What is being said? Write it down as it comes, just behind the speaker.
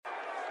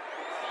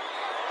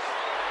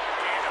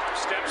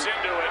Steps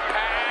into it.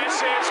 Pass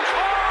is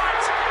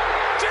caught.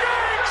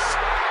 Diggs!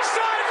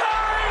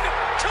 Sideline!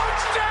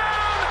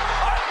 Touchdown!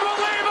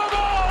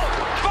 Unbelievable!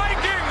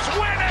 Vikings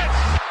win it!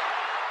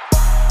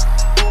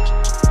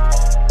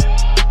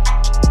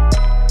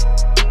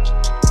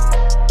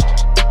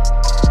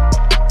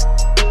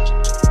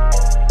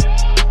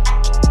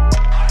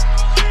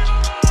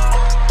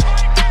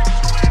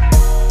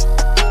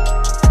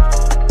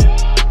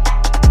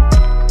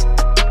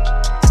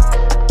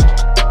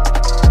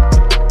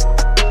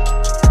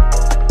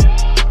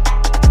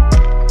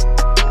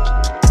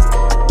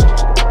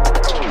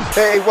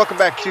 Hey, welcome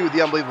back to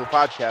the Unbelievable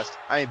Podcast.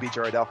 I am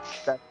BJ Rydell,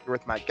 back here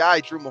with my guy,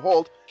 Drew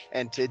Mahold,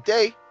 and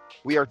today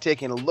we are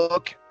taking a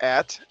look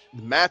at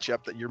the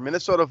matchup that your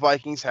Minnesota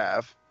Vikings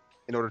have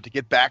in order to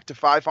get back to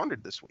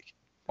 500 this week.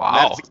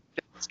 Wow.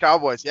 It's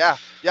Cowboys, yeah.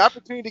 The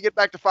opportunity to get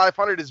back to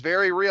 500 is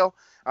very real.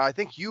 I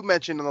think you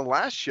mentioned in the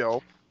last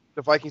show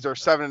the Vikings are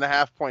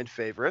 7.5-point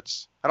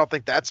favorites. I don't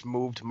think that's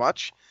moved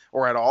much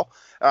or at all.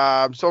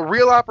 So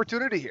real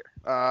opportunity here.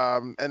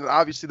 And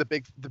obviously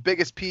the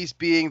biggest piece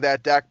being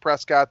that Dak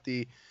Prescott,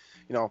 the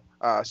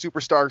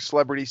superstar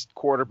celebrity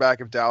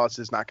quarterback of Dallas,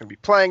 is not going to be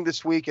playing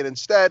this week. And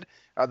instead,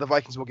 the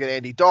Vikings will get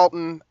Andy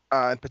Dalton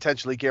and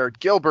potentially Garrett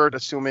Gilbert,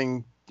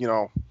 assuming,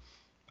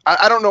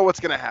 I don't know what's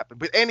going to happen.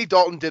 But Andy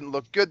Dalton didn't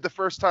look good the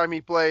last time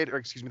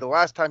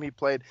he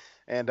played.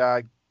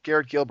 And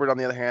Garrett Gilbert, on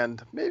the other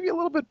hand, maybe a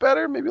little bit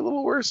better, maybe a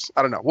little worse.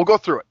 I don't know. We'll go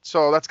through it.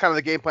 So that's kind of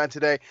the game plan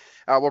today.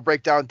 We'll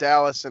break down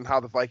Dallas and how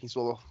the Vikings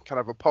will kind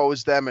of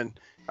oppose them and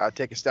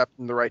take a step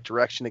in the right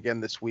direction again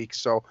this week.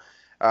 So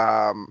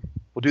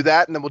we'll do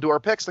that, and then we'll do our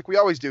picks like we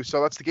always do.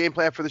 So that's the game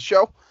plan for the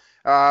show.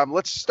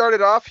 Let's start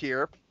it off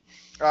here.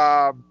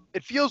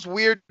 It feels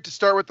weird to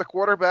start with the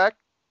quarterback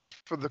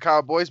for the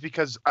Cowboys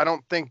because I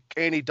don't think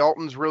Andy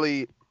Dalton's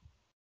really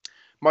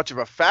much of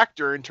a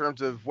factor in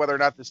terms of whether or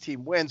not this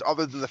team wins,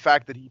 other than the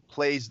fact that he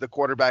plays the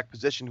quarterback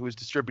position who is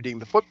distributing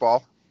the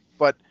football.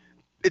 But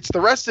it's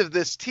the rest of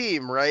this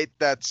team, right,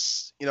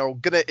 that's,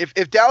 gonna,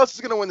 if Dallas is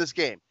going to win this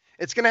game,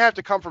 it's going to have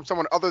to come from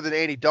someone other than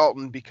Andy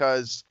Dalton,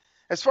 because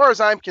as far as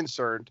I'm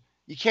concerned,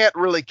 you can't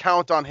really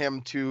count on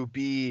him to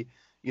be,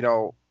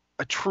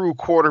 a true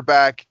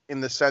quarterback in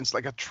the sense,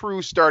 like a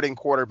true starting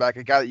quarterback,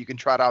 a guy that you can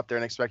trot out there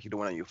and expect you to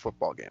win a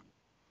football game.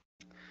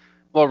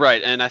 Well,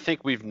 right, and I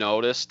think we've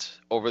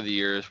noticed over the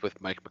years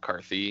with Mike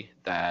McCarthy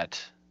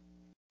that,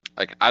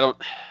 and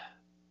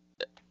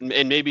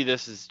maybe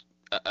this is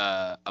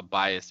a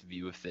biased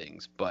view of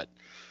things, but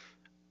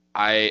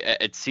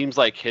it seems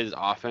like his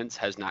offense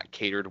has not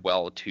catered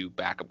well to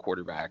backup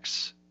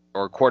quarterbacks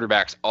or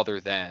quarterbacks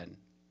other than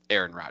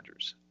Aaron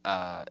Rodgers.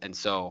 And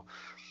so,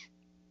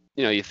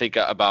 you think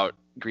about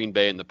Green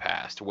Bay in the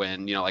past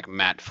when, like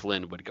Matt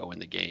Flynn would go in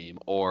the game,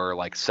 or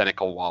like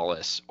Seneca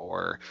Wallace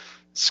or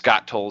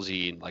Scott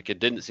Tolzien. Like, it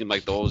didn't seem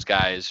like those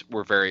guys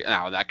were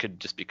that could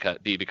just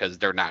be because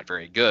they're not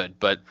very good,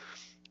 but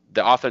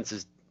the offense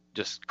is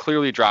just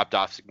clearly dropped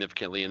off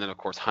significantly. And then of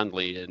course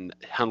Hundley in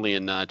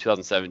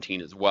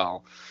 2017 as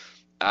well.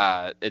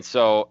 And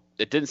so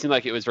it didn't seem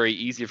like it was very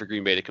easy for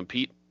Green Bay to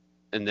compete.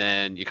 And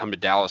then you come to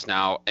Dallas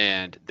now,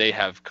 and they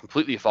have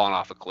completely fallen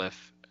off a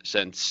cliff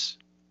since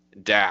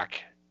Dak,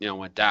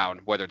 went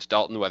down, whether it's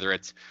Dalton, whether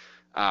it's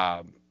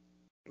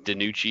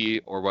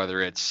DiNucci, or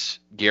whether it's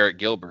Garrett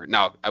Gilbert.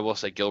 Now, I will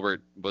say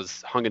Gilbert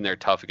was hung in there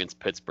tough against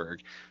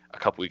Pittsburgh a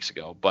couple weeks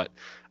ago, but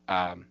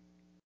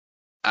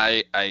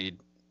Andy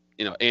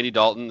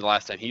Dalton, the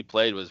last time he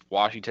played was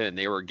Washington, and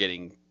they were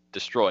getting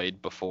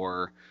destroyed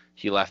before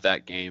he left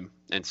that game.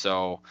 And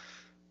so,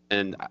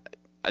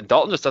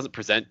 Dalton just doesn't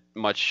present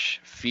much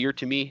fear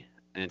to me.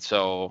 And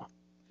so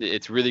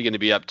it's really going to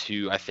be up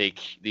to, I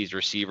think, these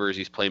receivers,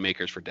 these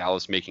playmakers for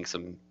Dallas making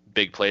some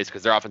big plays,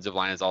 because their offensive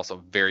line is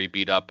also very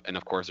beat up, and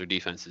of course their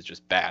defense is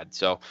just bad.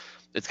 So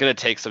it's going to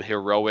take some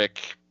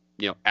heroic,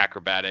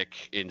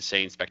 acrobatic,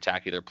 insane,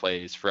 spectacular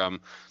plays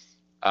from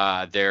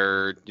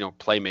their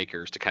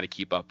playmakers to kind of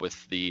keep up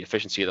with the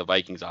efficiency of the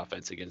Vikings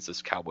offense against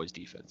this Cowboys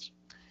defense.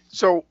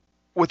 So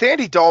with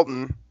Andy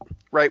Dalton,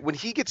 right, when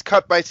he gets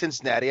cut by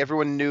Cincinnati,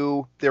 everyone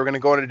knew they were going to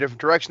go in a different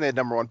direction. They had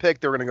number one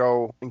pick. They were going to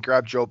go and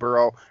grab Joe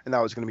Burrow, and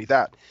that was going to be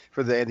that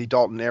for the Andy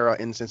Dalton era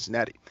in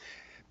Cincinnati.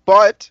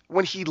 But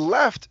when he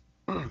left,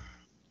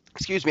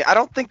 I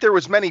don't think there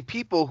was many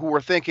people who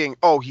were thinking,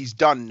 oh, he's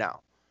done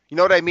now. You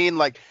know what I mean?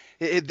 Like,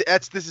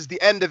 this is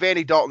the end of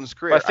Andy Dalton's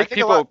career. Well, I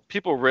think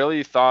people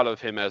really thought of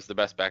him as the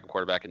best backup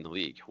quarterback in the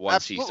league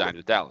once he signed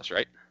with Dallas,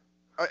 right?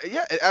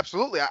 Yeah,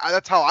 absolutely.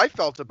 That's how I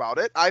felt about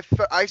it.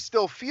 I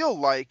still feel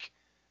like,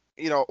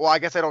 I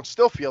guess I don't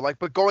still feel like,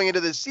 but going into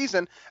this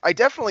season, I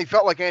definitely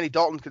felt like Andy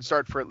Dalton could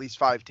start for at least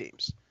 5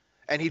 teams.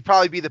 And he'd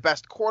probably be the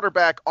best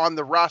quarterback on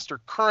the roster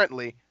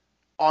currently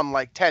on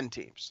like 10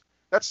 teams.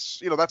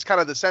 That's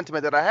kind of the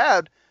sentiment that I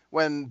had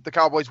when the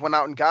Cowboys went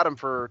out and got him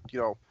for,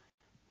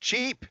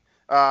 cheap,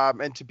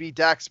 and to be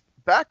Dak's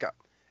backup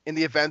in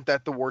the event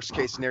that the worst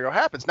case scenario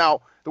happens.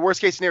 Now, the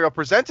worst case scenario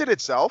presented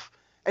itself,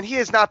 and he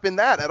has not been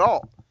that at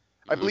all.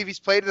 I believe he's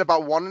played in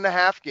about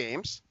 1.5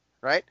 games,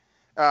 right?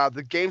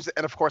 The games,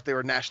 and of course they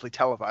were nationally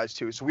televised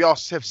too. So we all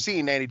have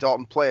seen Andy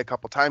Dalton play a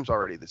couple times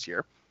already this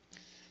year.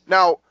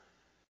 Now,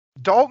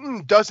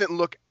 Dalton doesn't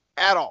look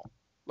at all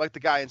like the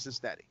guy in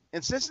Cincinnati.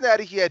 In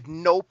Cincinnati, he had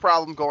no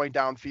problem going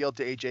downfield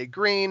to AJ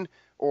Green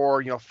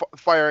or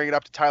firing it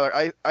up to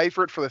Tyler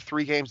Eifert for the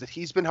 3 games that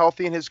he's been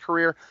healthy in his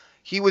career.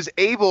 He was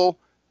able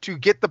to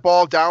get the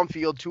ball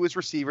downfield to his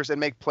receivers and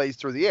make plays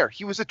through the air.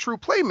 He was a true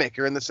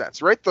playmaker in the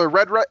sense, right? The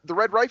red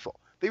rifle.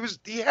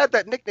 He had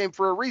that nickname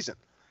for a reason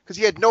because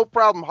he had no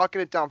problem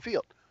hucking it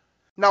downfield.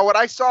 Now, what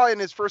I saw in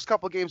his first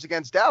couple games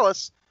against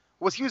Dallas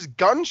was he was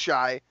gun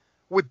shy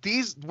with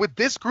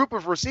this group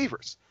of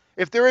receivers.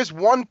 If there is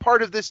one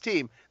part of this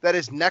team that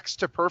is next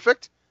to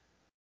perfect,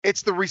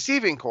 it's the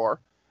receiving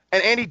core,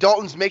 and Andy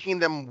Dalton's making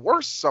them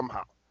worse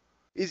somehow.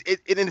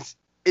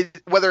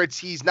 Whether it's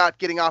he's not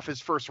getting off his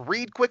first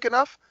read quick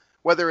enough,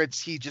 whether it's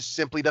he just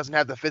simply doesn't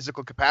have the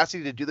physical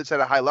capacity to do this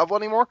at a high level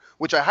anymore,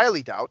 which I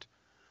highly doubt,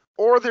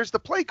 or there's the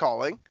play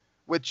calling,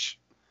 which,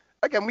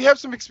 again, we have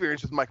some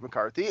experience with Mike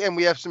McCarthy, and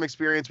we have some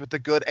experience with the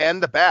good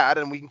and the bad,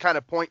 and we can kind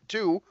of point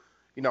to,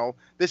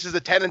 this is a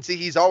tendency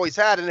he's always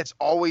had, and it's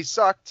always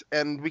sucked,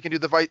 and we can do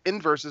the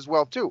inverse as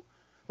well, too.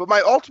 But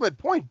my ultimate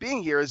point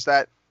being here is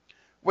that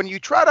when you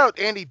trot out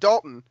Andy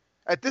Dalton,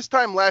 at this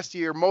time last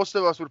year, most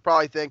of us would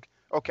probably think,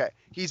 okay,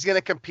 he's going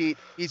to compete,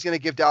 he's going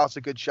to give Dallas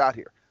a good shot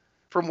here.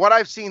 From what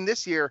I've seen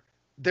this year,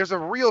 there's a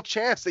real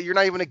chance that you're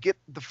not even going to get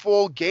the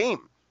full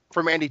game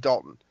from Andy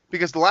Dalton.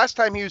 Because the last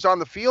time he was on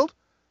the field,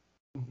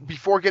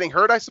 before getting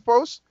hurt, I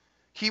suppose,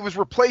 he was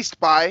replaced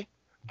by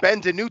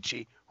Ben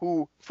DiNucci,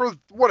 who, for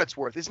what it's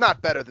worth, is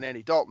not better than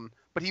Andy Dalton,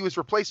 but he was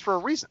replaced for a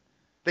reason.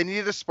 They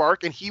needed a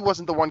spark, and he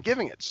wasn't the one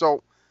giving it.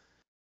 So,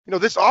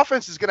 this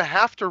offense is going to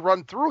have to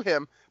run through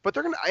him, but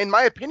they're going to, in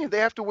my opinion, they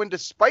have to win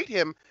despite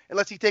him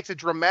unless he takes a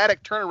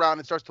dramatic turnaround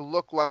and starts to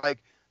look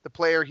like the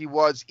player he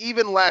was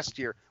even last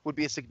year would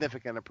be a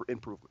significant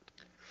improvement.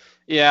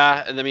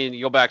 Yeah, and I mean,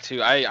 you go back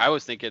to, I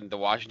was thinking the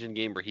Washington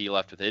game where he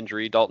left with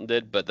injury, Dalton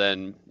did, but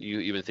then you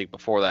even think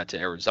before that to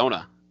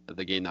Arizona,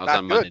 the game that was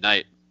on Monday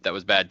night, that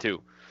was bad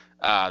too.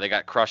 They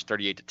got crushed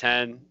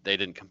 38-10. They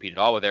didn't compete at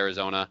all with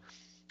Arizona.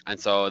 And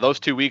so those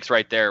 2 weeks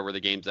right there were the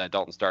games that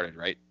Dalton started,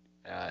 right?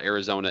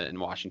 Arizona and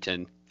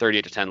Washington,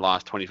 38-10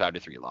 loss,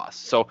 25-3 loss.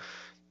 So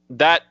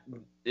that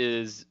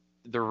is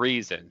the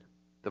reason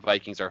the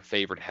Vikings are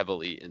favored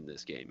heavily in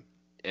this game.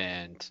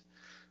 And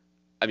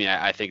I mean,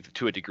 I think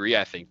to a degree,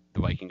 I think the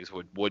Vikings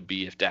would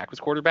be if Dak was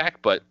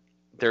quarterback, but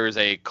there is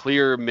a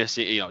clear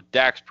missing,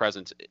 Dak's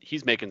presence.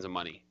 He's making some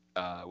money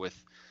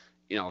with,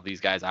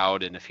 these guys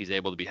out. And if he's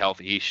able to be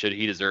healthy,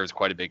 he deserves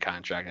quite a big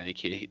contract. I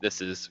think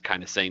this is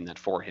kind of saying that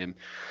for him.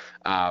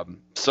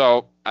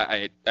 So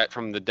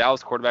from the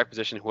Dallas quarterback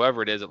position,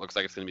 whoever it is, it looks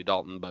like it's going to be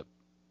Dalton, but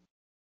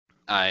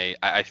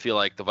I feel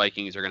like the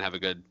Vikings are going to have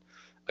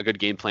a good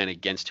game plan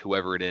against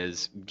whoever it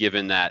is,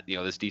 given that,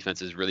 this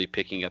defense is really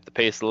picking up the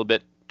pace a little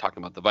bit.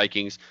 Talking about the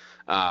Vikings,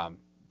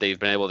 they've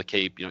been able to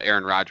keep,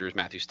 Aaron Rodgers,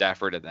 Matthew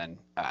Stafford, and then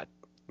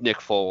Nick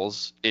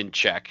Foles in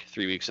check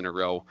 3 weeks in a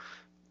row,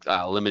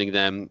 limiting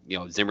them.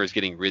 Zimmer's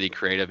getting really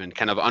creative and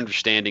kind of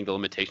understanding the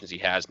limitations he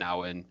has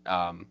now and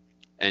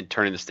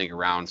turning this thing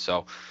around.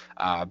 So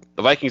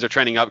the Vikings are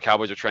trending up,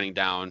 Cowboys are trending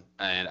down,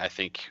 and I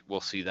think we'll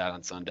see that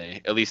on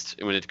Sunday, at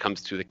least when it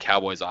comes to the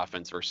Cowboys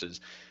offense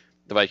versus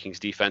the Vikings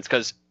defense.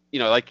 Because,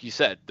 like you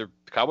said, the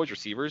Cowboys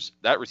receivers,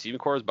 that receiving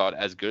core is about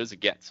as good as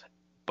it gets.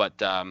 But,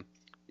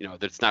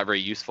 that's not very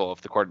useful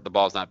if the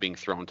ball's not being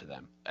thrown to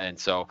them. And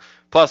so,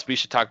 plus, we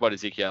should talk about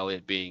Ezekiel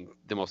Elliott being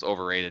the most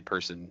overrated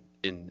person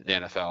in the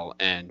NFL,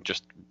 and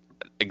just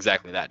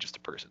exactly that, just a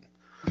person.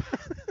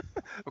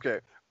 Okay.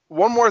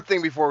 One more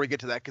thing before we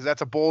get to that, because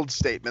that's a bold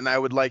statement. I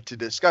would like to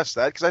discuss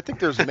that, because I think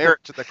there's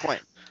merit to the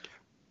claim.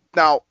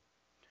 Now,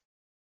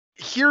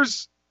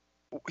 here's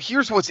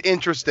what's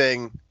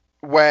interesting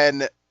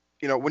when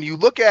you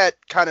look at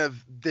kind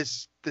of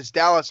this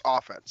Dallas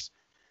offense.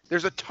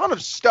 There's a ton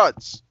of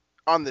studs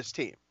on this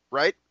team,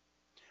 right?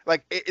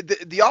 Like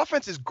the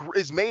offense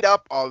is made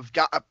up of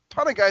a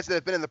ton of guys that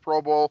have been in the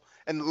Pro Bowl,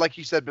 and like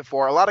you said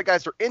before, a lot of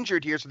guys are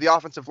injured here, so the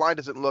offensive line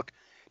doesn't look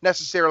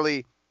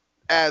necessarily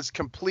as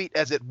complete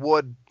as it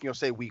would,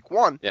 say week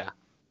 1. Yeah.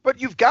 But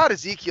you've got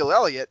Ezekiel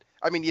Elliott.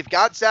 I mean, you've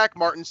got Zach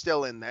Martin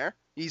still in there.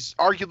 He's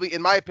arguably,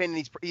 in my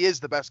opinion, he is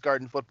the best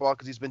guard in football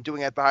because he's been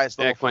doing it at the highest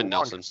level. And Quentin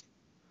Nelson.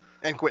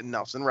 And Quentin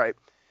Nelson, right?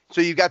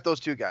 So you've got those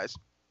two guys.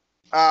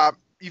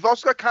 You've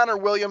also got Connor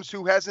Williams,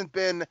 who hasn't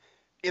been,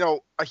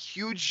 a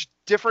huge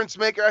difference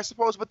maker, I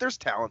suppose, but there's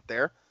talent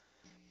there.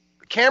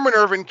 Cameron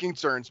Ervin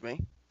concerns me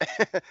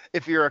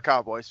if you're a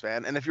Cowboys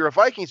fan. And if you're a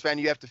Vikings fan,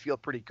 you have to feel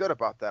pretty good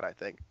about that, I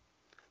think.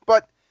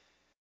 But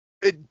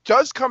it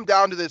does come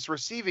down to this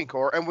receiving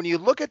core. And when you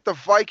look at the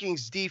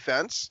Vikings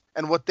defense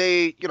and what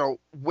they,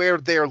 where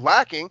they're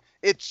lacking,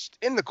 it's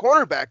in the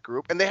cornerback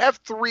group. And they have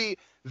 3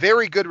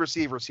 very good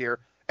receivers here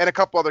and a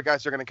couple other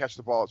guys that are going to catch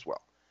the ball as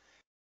well.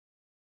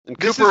 And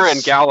Cooper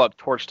and Gallup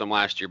torched them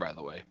last year, by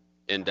the way,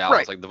 in Dallas.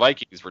 Right. Like the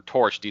Vikings were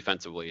torched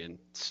defensively and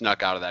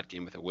snuck out of that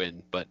game with a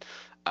win. But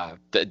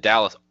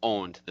Dallas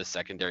owned the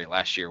secondary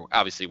last year,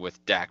 obviously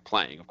with Dak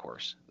playing, of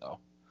course, though.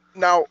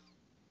 Now,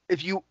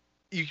 if you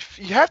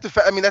have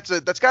to, I mean,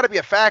 that's got to be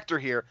a factor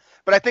here.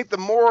 But I think the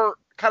more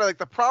kind of like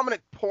the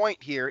prominent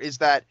point here is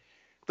that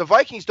the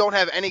Vikings don't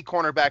have any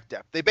cornerback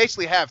depth. They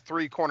basically have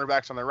 3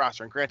 cornerbacks on their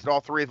roster, and granted,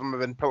 all 3 of them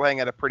have been playing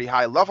at a pretty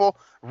high level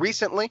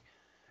recently.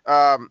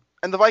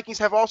 And the Vikings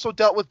have also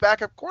dealt with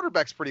backup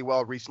quarterbacks pretty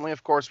well recently.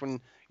 Of course,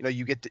 when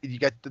you get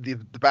the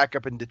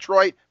backup in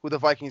Detroit, who the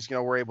Vikings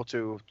were able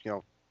to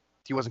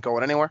he wasn't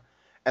going anywhere,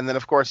 and then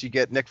of course you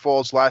get Nick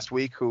Foles last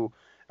week, who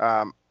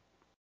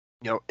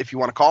if you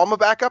want to call him a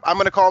backup, I'm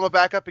going to call him a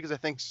backup because I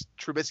think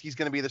Trubisky's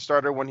going to be the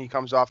starter when he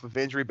comes off of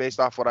injury based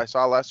off what I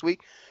saw last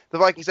week. The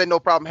Vikings had no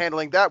problem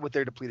handling that with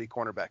their depleted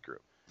cornerback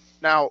group.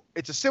 Now,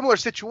 it's a similar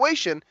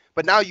situation,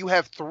 but now you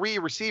have 3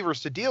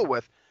 receivers to deal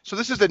with. So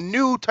this is a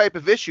new type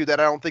of issue that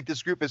I don't think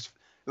this group has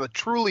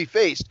truly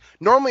faced.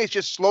 Normally, it's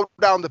just slow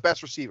down the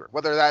best receiver,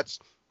 whether that's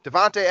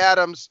Devontae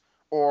Adams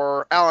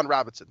or Allen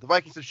Robinson. The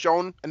Vikings have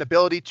shown an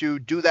ability to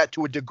do that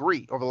to a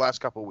degree over the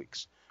last couple of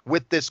weeks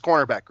with this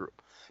cornerback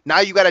group. Now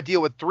you got to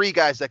deal with 3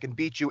 guys that can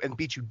beat you and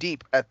beat you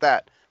deep at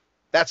that.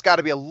 That's got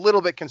to be a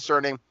little bit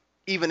concerning,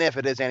 even if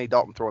it is Andy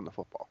Dalton throwing the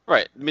football.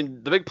 Right. I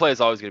mean, the big play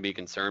is always going to be a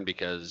concern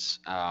because,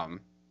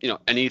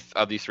 any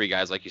of these 3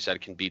 guys, like you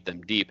said, can beat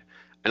them deep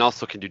and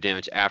also can do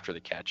damage after the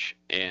catch.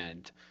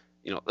 And,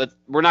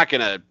 we're not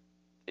going to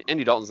 –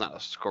 Andy Dalton's not a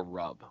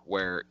scrub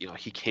where,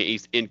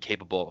 he's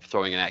incapable of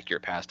throwing an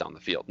accurate pass down the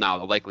field. Now,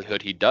 the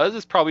likelihood he does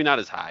is probably not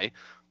as high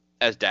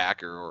as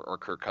Dak or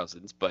Kirk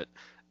Cousins, but,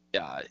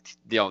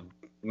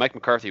 Mike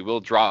McCarthy will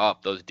draw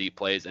up those deep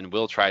plays and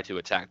will try to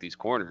attack these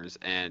corners.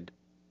 And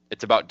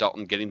it's about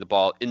Dalton getting the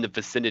ball in the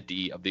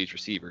vicinity of these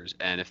receivers.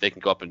 And if they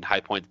can go up and high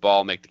point the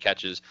ball, make the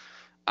catches,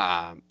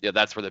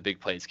 that's where the big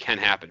plays can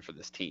happen for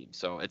this team.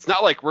 So it's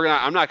not like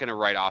I'm not going to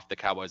write off the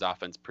Cowboys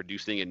offense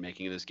producing and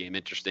making this game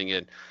interesting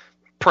and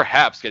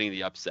perhaps getting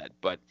the upset.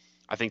 But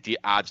I think the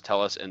odds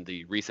tell us, and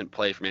the recent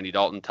play from Andy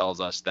Dalton tells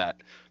us, that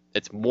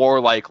it's more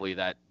likely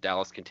that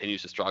Dallas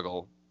continues to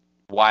struggle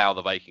while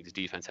the Vikings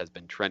defense has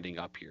been trending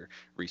up here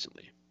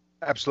recently.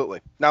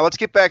 Absolutely. Now let's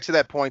get back to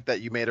that point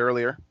that you made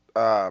earlier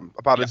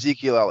about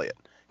Ezekiel Elliott,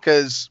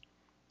 because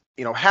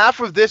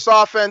half of this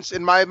offense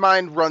in my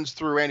mind runs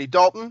through Andy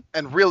Dalton,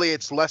 and really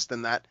it's less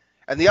than that,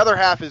 and the other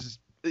half is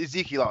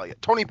Ezekiel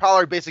Elliott. Tony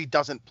Pollard basically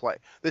doesn't play.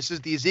 This is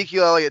the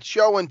Ezekiel Elliott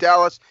show in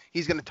Dallas.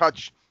 He's going to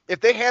touch,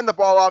 if they hand the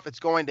ball off, it's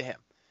going to him.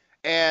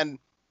 And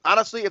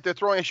honestly, if they're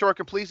throwing a short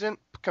completion,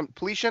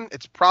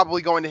 it's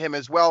probably going to him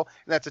as well.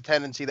 And that's a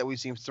tendency that we've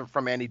seen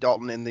from Andy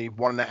Dalton in the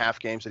 1.5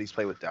 games that he's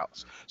played with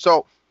Dallas.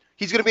 So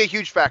he's going to be a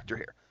huge factor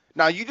here.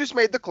 Now, you just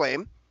made the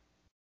claim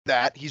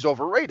that he's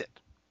overrated.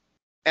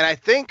 And I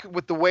think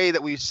with the way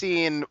that we've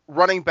seen the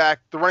running back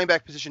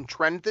position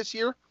trend this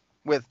year,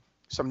 with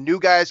some new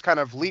guys kind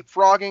of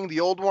leapfrogging the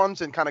old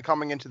ones and kind of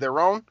coming into their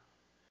own,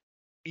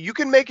 you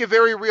can make a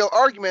very real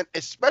argument,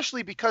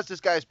 especially because this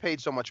guy's paid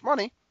so much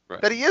money,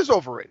 right, that he is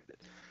overrated.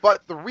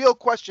 But the real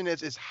question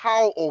is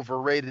how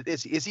overrated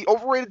is he? Is he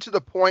overrated to the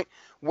point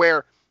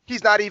where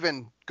he's not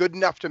even good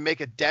enough to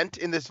make a dent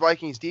in this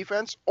Vikings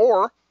defense?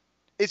 Or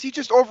is he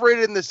just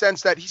overrated in the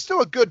sense that he's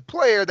still a good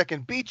player that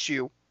can beat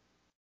you,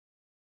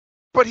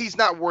 but he's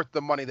not worth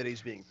the money that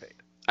he's being paid?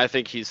 I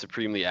think he's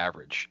supremely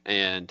average.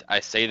 And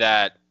I say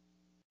that,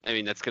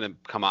 that's going to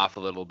come off a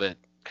little bit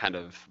kind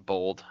of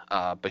bold.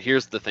 But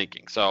here's the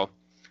thinking. So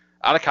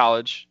out of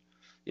college,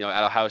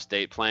 at Ohio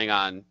State, playing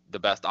on the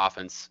best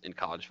offense in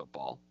college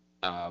football,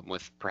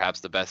 with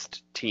perhaps the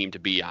best team to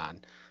be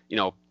on,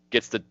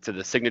 gets to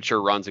the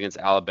signature runs against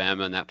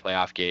Alabama in that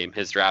playoff game.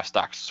 His draft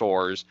stock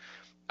soars,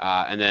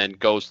 and then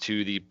goes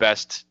to the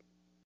best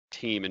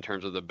team in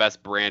terms of the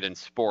best brand in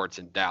sports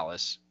in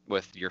Dallas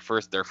with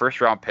their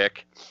first round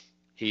pick.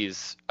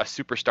 He's a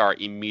superstar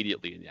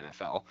immediately in the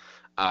NFL.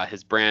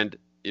 His brand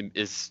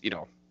is,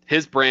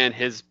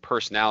 his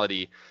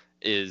personality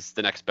is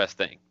the next best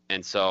thing.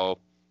 And so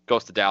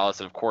goes to Dallas,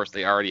 and of course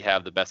they already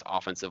have the best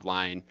offensive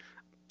line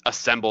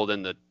assembled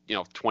in the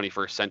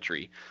 21st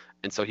century,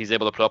 and so he's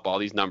able to put up all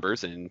these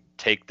numbers and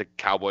take the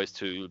Cowboys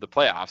to the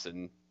playoffs,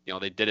 and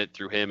they did it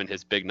through him and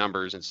his big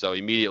numbers. And so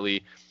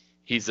immediately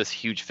he's this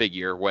huge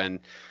figure. When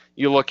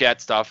you look at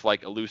stuff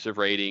like elusive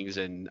ratings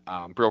and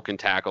broken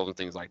tackles and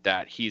things like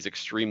that, he's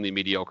extremely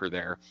mediocre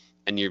there.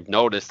 And you've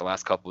noticed the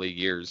last couple of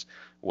years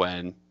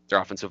when their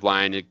offensive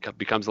line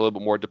becomes a little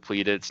bit more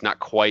depleted, it's not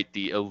quite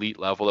the elite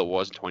level it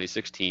was in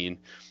 2016.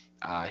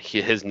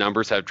 His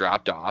numbers have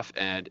dropped off,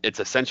 and it's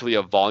essentially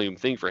a volume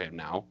thing for him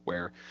now,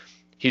 where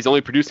he's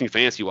only producing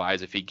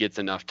fantasy-wise if he gets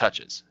enough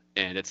touches.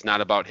 And it's not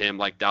about him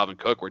like Dalvin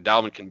Cook, where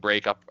Dalvin can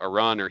break up a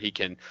run or he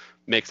can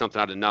make something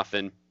out of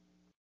nothing.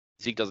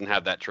 Zeke doesn't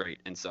have that trait.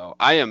 And so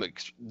I am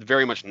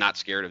very much not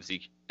scared of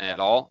Zeke at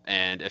all.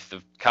 And if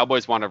the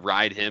Cowboys want to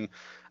ride him,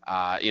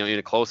 in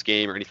a close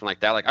game or anything like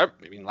that,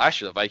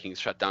 last year the Vikings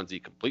shut down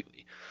Zeke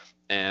completely.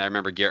 And I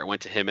remember Garrett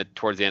went to him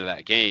towards the end of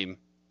that game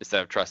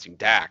instead of trusting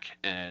Dak,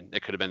 and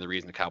it could have been the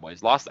reason the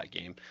Cowboys lost that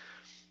game.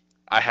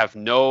 I have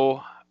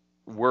no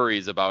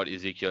worries about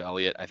Ezekiel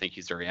Elliott. I think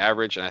he's very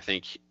average, and I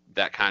think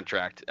that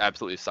contract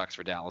absolutely sucks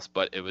for Dallas,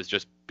 but it was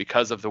just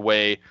because of the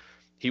way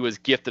he was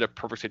gifted a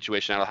perfect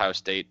situation at Ohio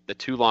State. The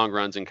 2 long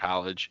runs in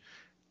college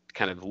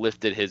kind of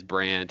lifted his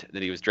brand.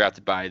 Then he was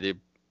drafted by the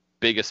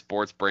biggest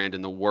sports brand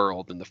in the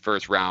world in the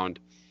first round.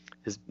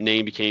 His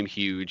name became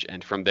huge,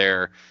 and from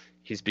there,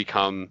 he's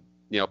become,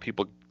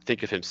 people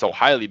think of him so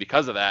highly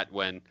because of that,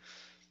 when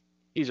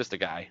he's just a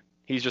guy.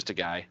 He's just a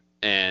guy.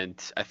 And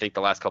I think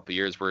the last couple of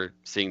years we're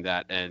seeing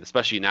that, and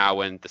especially now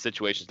when the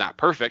situation's not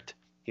perfect,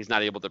 he's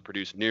not able to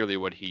produce nearly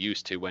what he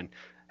used to when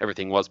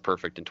everything was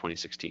perfect in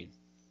 2016.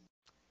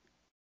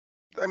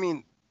 I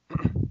mean,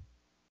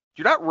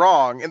 you're not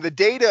wrong, and the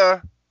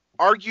data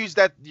argues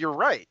that you're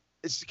right.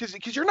 It's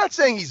because you're not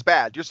saying he's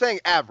bad. You're saying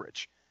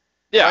average.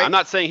 Yeah, right? I'm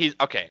not saying he's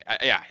okay.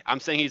 I'm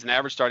saying he's an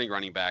average starting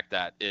running back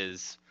that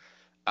is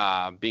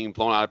being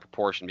blown out of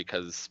proportion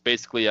because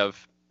basically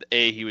of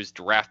he was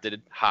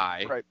drafted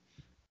high,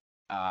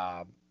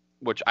 right?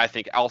 Which I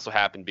think also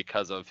happened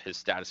because of his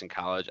status in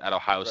college at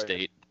Ohio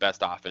State,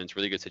 best offense,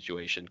 really good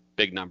situation,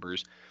 big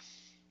numbers,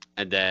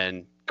 and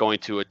then going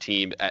to a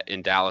team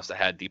in Dallas that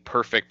had the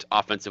perfect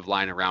offensive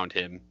line around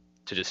him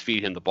to just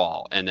feed him the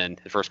ball. And then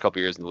the first couple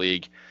of years in the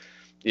league,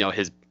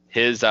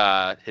 his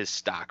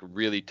stock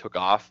really took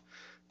off,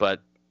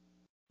 but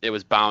it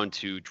was bound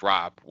to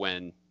drop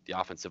when the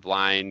offensive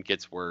line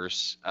gets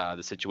worse,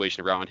 the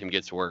situation around him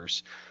gets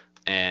worse,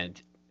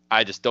 and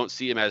I just don't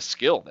see him as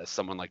skilled as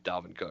someone like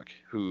Dalvin Cook,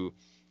 who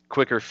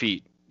quicker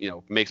feet,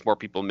 makes more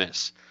people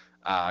miss,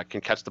 can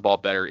catch the ball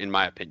better, in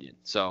my opinion.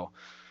 So,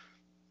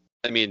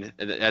 I mean,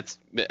 that's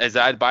as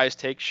I'd bias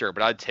take, sure,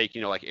 but I'd take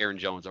like Aaron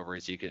Jones over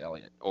Ezekiel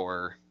Elliott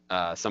or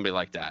somebody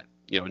like that.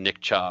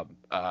 Nick Chubb.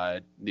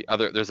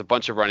 There's a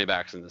bunch of running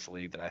backs in this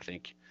league that I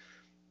think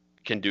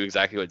can do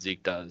exactly what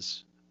Zeke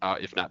does,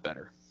 if not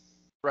better.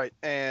 Right,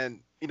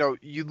 and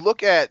you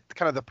look at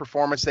kind of the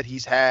performance that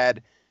he's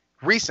had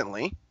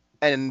recently,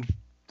 and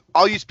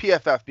I'll use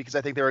PFF because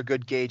I think they're a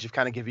good gauge of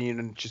kind of giving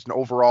you just an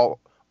overall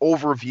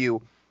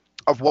overview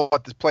of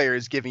what this player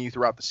is giving you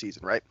throughout the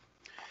season, right?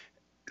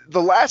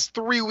 The last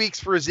 3 weeks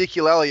for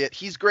Ezekiel Elliott,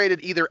 he's graded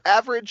either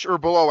average or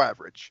below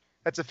average.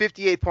 That's a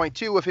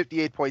 58.2,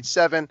 a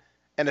 58.7,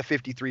 and a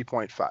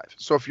 53.5.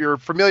 So if you're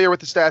familiar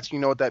with the stats, you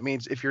know what that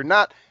means. If you're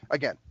not,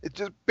 again, it's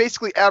just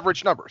basically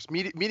average numbers,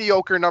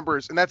 mediocre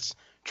numbers, and that's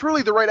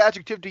truly the right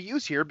adjective to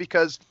use here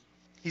because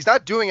he's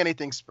not doing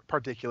anything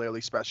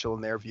particularly special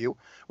in their view,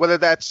 whether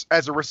that's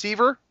as a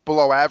receiver,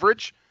 below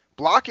average,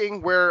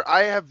 blocking, where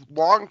I have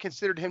long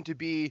considered him to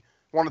be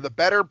one of the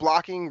better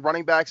blocking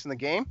running backs in the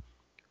game.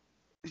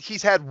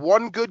 He's had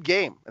one good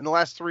game in the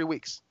last 3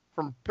 weeks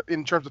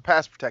in terms of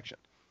pass protection,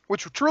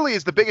 which truly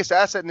is the biggest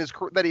asset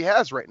that he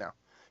has right now,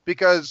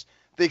 because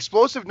the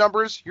explosive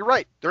numbers, you're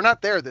right, they're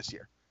not there this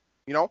year.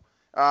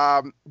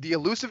 The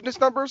elusiveness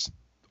numbers,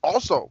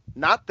 also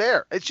not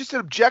there. It's just an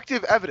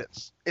objective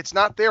evidence. It's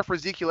not there for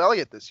Ezekiel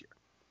Elliott this year.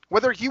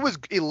 Whether he was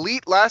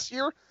elite last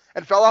year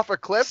and fell off a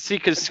cliff. See,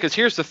 because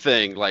here's the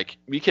thing, like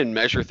we can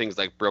measure things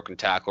like broken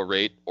tackle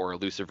rate or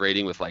elusive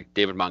rating with like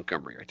David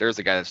Montgomery. Right? There's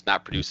a guy that's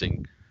not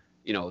producing,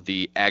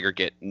 the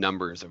aggregate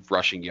numbers of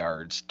rushing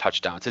yards,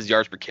 touchdowns. His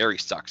yards per carry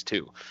sucks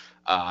too,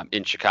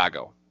 in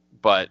Chicago.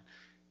 But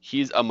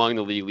he's among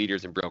the league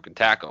leaders in broken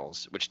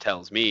tackles, which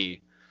tells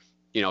me,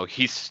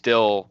 he's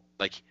still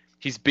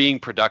he's being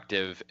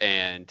productive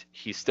and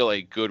he's still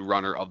a good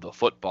runner of the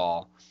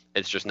football.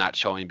 It's just not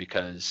showing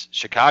because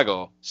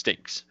Chicago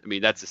stinks. I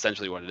mean, that's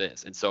essentially what it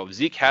is. And so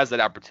Zeke has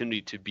that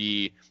opportunity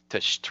to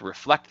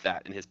reflect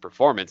that in his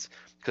performance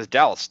because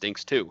Dallas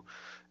stinks too.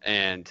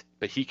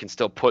 But he can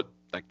still put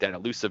like that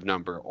elusive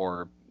number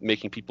or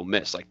making people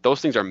miss. Like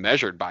those things are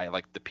measured by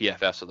like the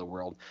PFS of the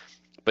world,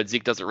 but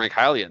Zeke doesn't rank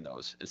highly in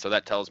those. And so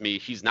that tells me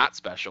he's not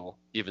special,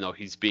 even though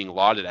he's being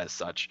lauded as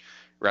such.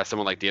 Whereas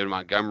someone like David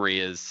Montgomery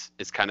is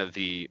kind of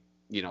the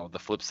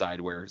flip side,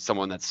 where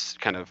someone that's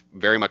kind of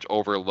very much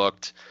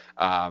overlooked.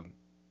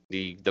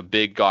 The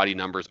big gaudy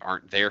numbers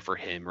aren't there for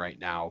him right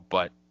now,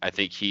 but I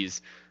think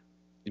he's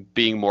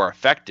being more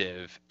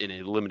effective in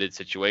a limited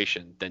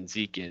situation than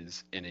Zeke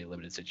is in a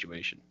limited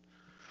situation.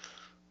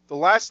 The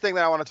last thing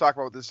that I want to talk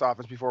about with this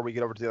offense before we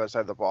get over to the other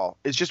side of the ball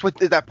is just with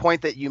that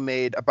point that you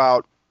made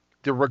about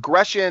the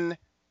regression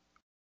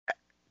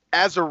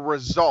as a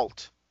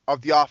result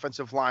of the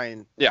offensive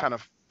line kind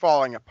of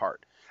falling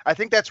apart. I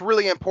think that's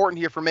really important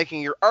here for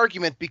making your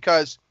argument,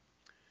 because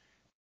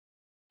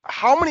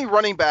how many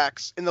running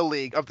backs in the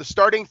league of the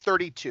starting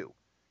 32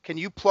 can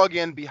you plug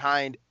in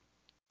behind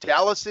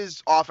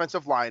Dallas's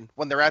offensive line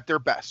when they're at their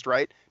best,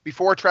 right?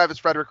 Before Travis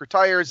Frederick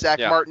retires, Zach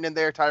Martin in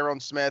there, Tyrone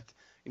Smith,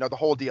 the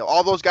whole deal.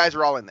 All those guys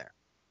are all in there.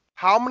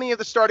 How many of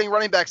the starting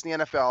running backs in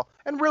the NFL,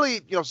 and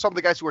really, some of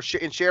the guys who are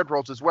in shared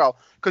roles as well,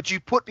 could you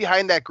put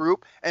behind that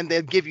group and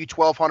they'd give you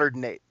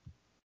 1,208?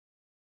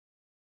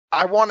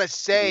 I want to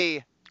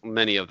say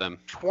many of them,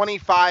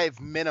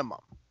 25 minimum,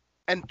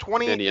 and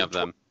 20. Many of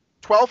them.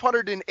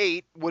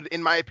 1,208 would,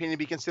 in my opinion,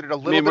 be considered a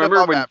little bit remember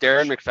above when average.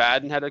 Darren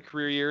McFadden had a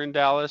career year in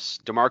Dallas?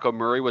 DeMarco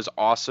Murray was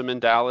awesome in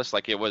Dallas.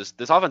 Like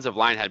this offensive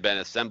line had been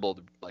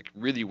assembled like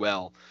really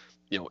well,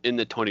 in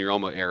the Tony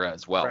Romo era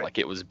as well. Right. Like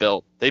it was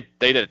built. They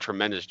did a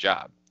tremendous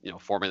job,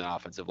 forming an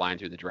offensive line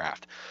through the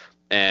draft.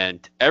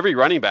 And every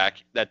running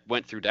back that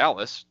went through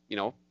Dallas,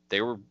 they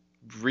were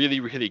really,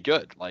 really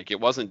good. Like, it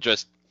wasn't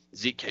just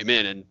Zeke came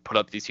in and put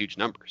up these huge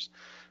numbers.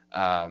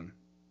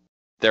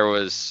 There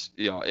was,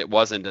 it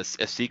wasn't a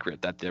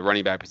secret that the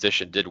running back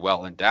position did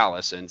well in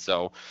Dallas. And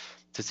so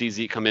to see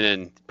Zeke come in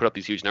and put up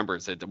these huge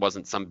numbers, it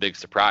wasn't some big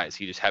surprise.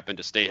 He just happened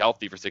to stay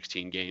healthy for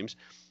 16 games,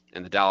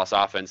 and the Dallas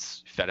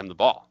offense fed him the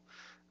ball.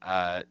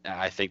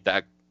 I think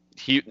that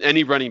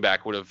any running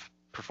back would have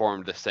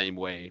performed the same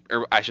way,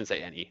 or I shouldn't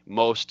say any.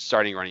 Most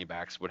starting running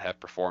backs would have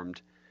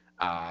performed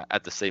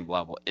at the same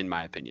level, in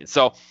my opinion.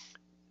 So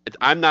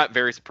I'm not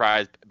very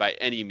surprised by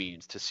any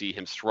means to see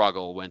him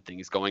struggle when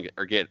things going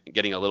or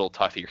getting a little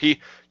tough here.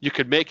 You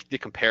could make the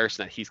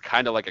comparison that he's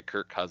kind of like a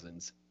Kirk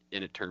Cousins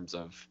in terms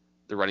of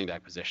the running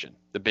back position.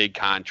 The big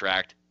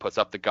contract, puts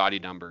up the gaudy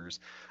numbers,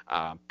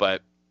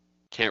 but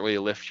can't really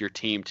lift your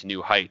team to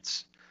new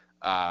heights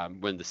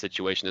when the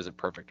situation isn't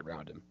perfect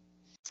around him.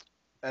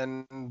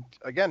 And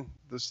again,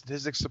 the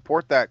statistics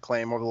support that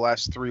claim over the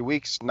last 3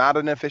 weeks. Not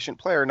an efficient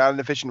player, not an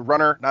efficient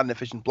runner, not an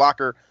efficient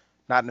blocker,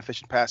 not an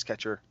efficient pass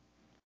catcher.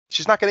 It's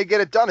just not going to get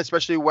it done,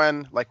 especially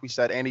when, like we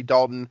said, Andy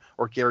Dalton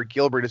or Garrett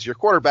Gilbert is your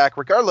quarterback.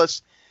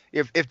 Regardless,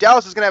 if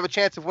Dallas is going to have a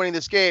chance of winning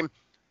this game,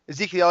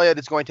 Ezekiel Elliott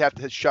is going to have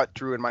to shut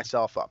Drew and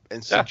myself up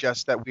and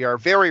suggest that we are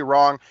very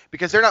wrong,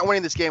 because they're not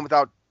winning this game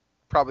without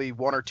probably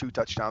 1 or 2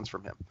 touchdowns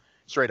from him.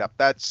 Straight up.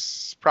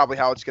 That's probably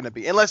how it's going to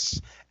be. Unless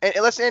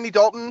Andy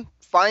Dalton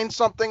finds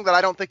something that I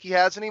don't think he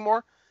has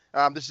anymore.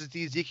 This is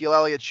the Ezekiel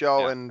Elliott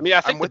show. Yeah. And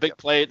I think the big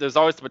play, there's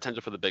always the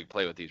potential for the big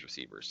play with these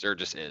receivers. There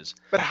just is.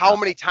 But how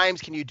many times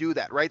can you do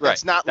that, right?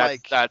 That's not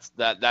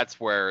that's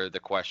where the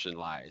question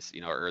lies,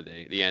 or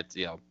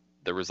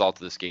the result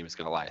of this game is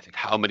going to lie. I think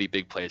how many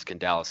big plays can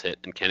Dallas hit,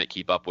 and can it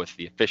keep up with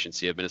the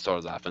efficiency of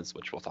Minnesota's offense,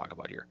 which we'll talk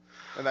about here.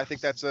 And I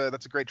think that's a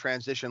great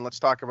transition. Let's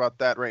talk about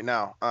that right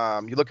now.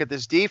 You look at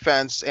this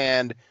defense,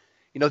 and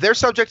they're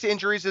subject to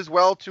injuries as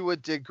well to a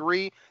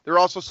degree. They're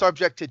also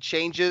subject to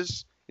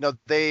changes.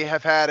 They've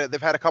had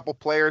a couple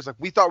players. Like,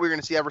 we thought we were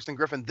going to see Everson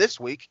Griffin this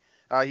week.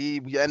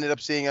 We ended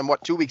up seeing him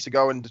 2 weeks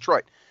ago in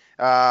Detroit.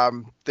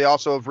 They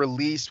also have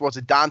released,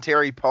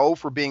 Dontari Poe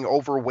for being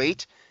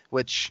overweight,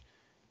 which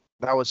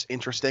that was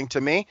interesting to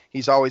me.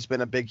 He's always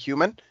been a big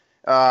human.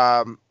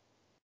 But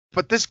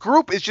this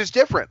group is just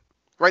different,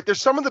 right?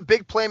 There's some of the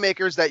big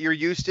playmakers that you're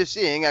used to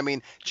seeing. I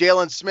mean,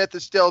 Jalen Smith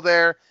is still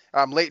there.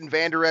 Leighton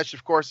Vander Esch,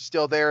 of course, is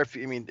still there.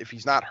 If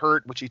he's not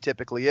hurt, which he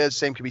typically is.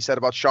 Same can be said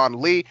about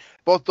Sean Lee.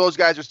 Both those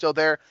guys are still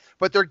there.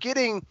 But they're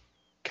getting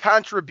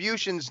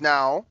contributions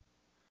now,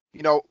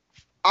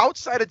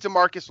 outside of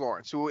DeMarcus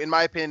Lawrence, who, in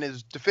my opinion,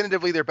 is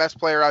definitively their best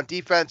player on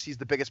defense. He's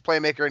the biggest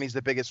playmaker, and he's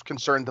the biggest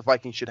concern the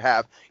Vikings should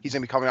have. He's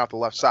going to be coming out the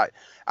left side.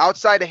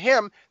 Outside of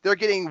him, they're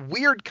getting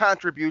weird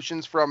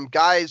contributions from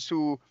guys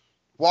who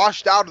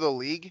washed out of the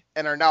league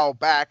and are now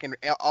back, and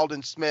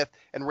Aldon Smith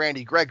and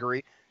Randy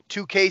Gregory.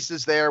 2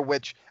 cases there,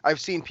 which I've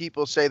seen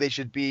people say they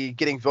should be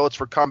getting votes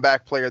for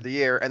comeback player of the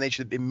year, and they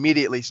should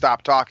immediately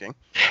stop talking.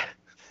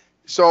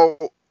 So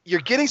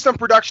you're getting some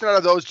production out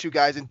of those 2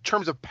 guys in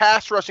terms of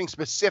pass rushing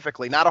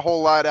specifically, not a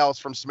whole lot else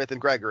from Smith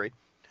and Gregory.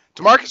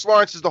 DeMarcus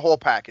Lawrence is the whole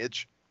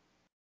package.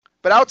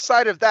 But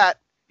outside of that,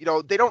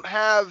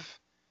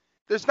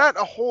 there's not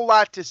a whole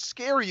lot to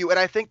scare you. And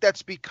I think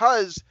that's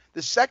because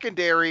the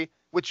secondary,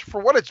 which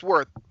for what it's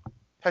worth,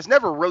 has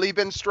never really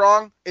been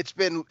strong. It's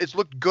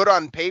looked good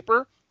on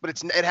paper, but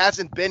it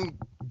hasn't been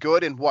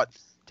good in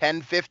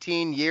 10,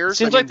 15 years.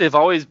 Seems like they've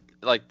always,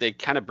 they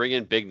kind of bring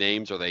in big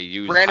names, or they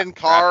use Brandon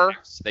Carr.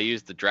 They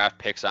use the draft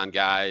picks on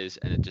guys,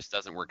 and it just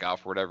doesn't work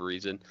out for whatever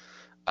reason.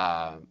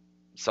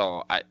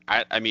 So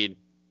I mean,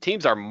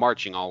 teams are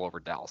marching all over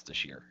Dallas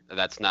this year.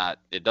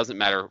 It doesn't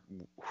matter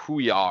who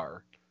you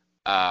are.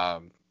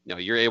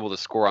 You're able to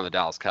score on the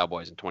Dallas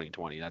Cowboys in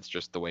 2020. That's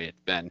just the way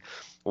it's been.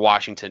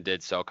 Washington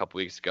did so a couple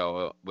weeks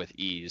ago with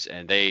ease,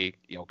 and they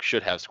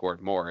should have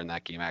scored more in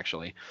that game,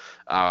 actually.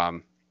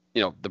 The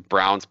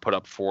Browns put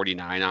up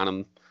 49 on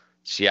them.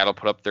 Seattle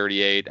put up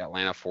 38,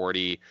 Atlanta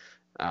 40.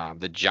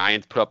 The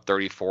Giants put up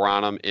 34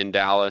 on them in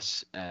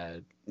Dallas.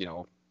 It's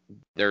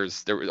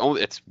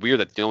weird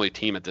that the only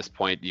team at this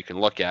point you can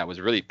look at was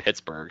really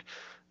Pittsburgh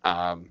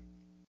a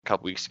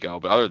couple weeks ago.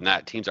 But other than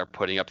that, teams are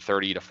putting up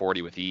 30 to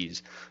 40 with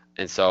ease.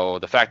 And so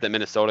the fact that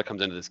Minnesota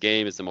comes into this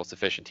game is the most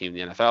efficient team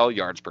in the NFL,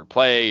 yards per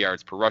play,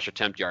 yards per rush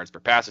attempt, yards per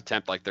pass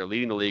attempt, they're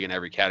leading the league in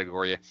every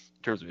category in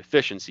terms of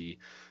efficiency.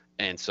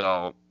 And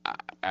so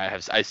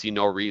I see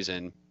no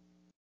reason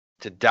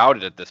to doubt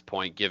it at this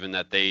point, given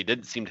that they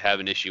didn't seem to have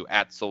an issue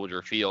at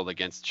Soldier Field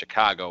against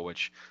Chicago,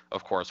 which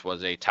of course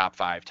was a top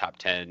 5, top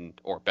 10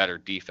 or better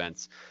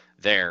defense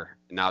there.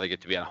 Now they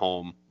get to be at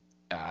home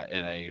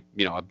in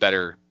a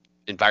better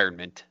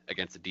environment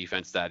against a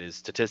defense that is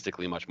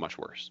statistically much, much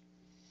worse.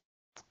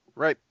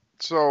 Right.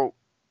 So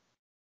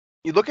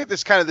you look at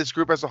this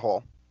group as a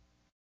whole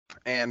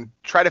and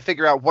try to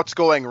figure out what's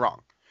going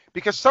wrong,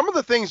 because some of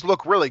the things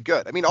look really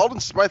good. I mean,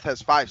 Aldon Smith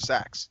has 5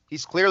 sacks.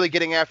 He's clearly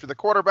getting after the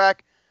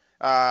quarterback.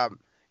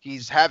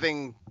 He's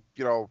having,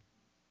 for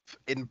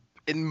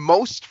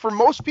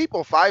most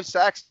people, 5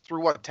 sacks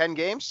through 10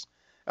 games.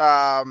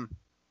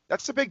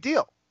 That's a big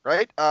deal,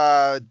 right?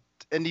 And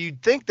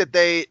you'd think that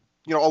they,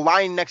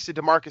 align next to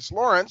DeMarcus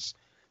Lawrence,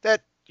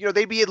 that,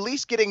 they'd be at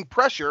least getting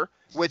pressure,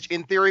 which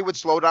in theory would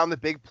slow down the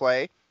big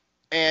play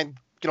and,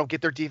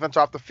 get their defense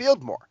off the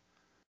field more.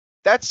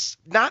 That's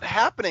not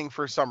happening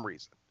for some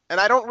reason. And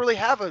I don't really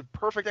have a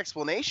perfect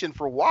explanation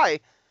for why,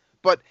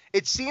 but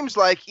it seems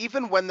like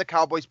even when the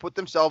Cowboys put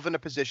themselves in a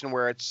position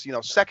where it's,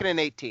 2nd and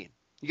 18,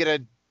 you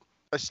get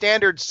a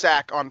standard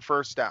sack on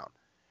first down,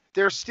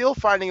 they're still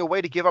finding a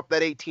way to give up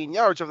that 18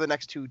 yards over the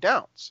next 2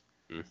 downs.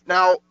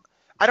 Now,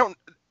 I don't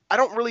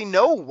really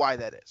know why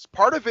that is.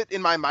 Part of it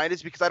in my mind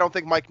is because I don't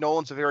think Mike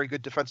Nolan's a very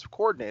good defensive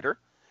coordinator.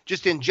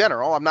 Just in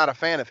general, I'm not a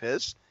fan of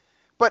his.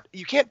 But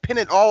you can't pin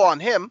it all on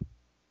him.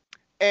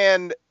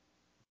 And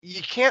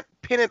you can't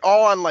pin it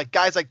all on like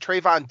guys like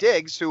Trayvon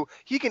Diggs, who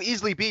he can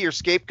easily be your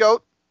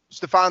scapegoat,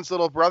 Stefan's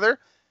little brother,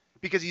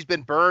 because he's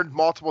been burned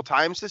multiple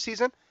times this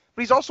season.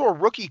 But he's also a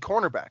rookie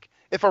cornerback.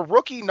 If a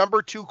rookie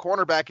number 2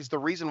 cornerback is the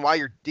reason why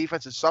your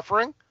defense is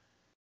suffering,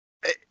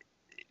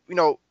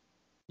 you're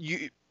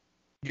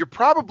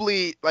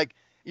probably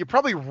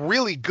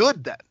really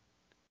good then.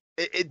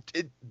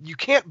 You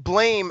can't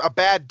blame a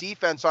bad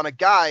defense on a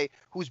guy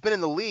who's been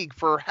in the league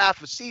for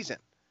half a season.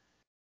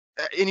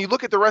 And you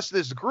look at the rest of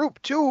this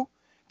group too,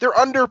 they're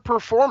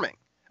underperforming.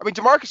 I mean,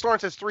 DeMarcus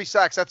Lawrence has 3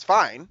 sacks, that's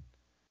fine.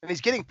 And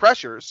he's getting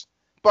pressures,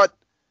 but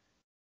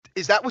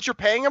is that what you're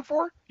paying him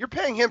for? You're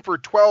paying him for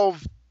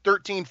 12,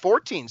 13,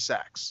 14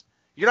 sacks.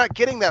 You're not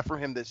getting that from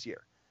him this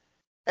year.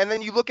 And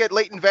then you look at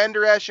Leighton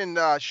Vander Esch and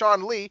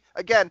Sean Lee.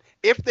 Again,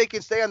 if they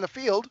can stay on the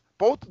field,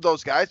 both of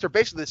those guys, they're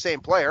basically the same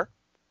player.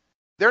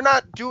 They're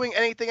not doing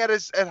anything at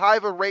as high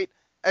of a rate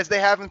as they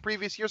have in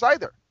previous years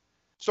either.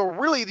 So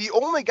really, the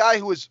only guy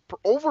who is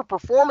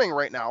overperforming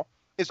right now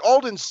is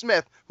Aldon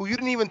Smith, who you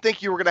didn't even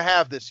think you were going to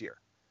have this year.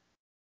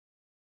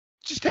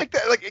 Just take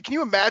that. Like, can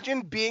you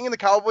imagine being in the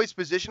Cowboys'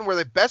 position where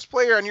the best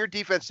player on your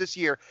defense this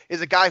year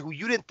is a guy who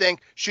you didn't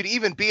think should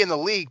even be in the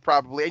league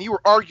probably, and you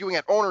were arguing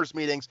at owners'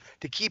 meetings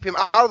to keep him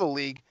out of the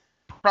league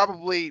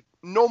probably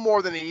no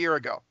more than a year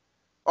ago.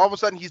 All of a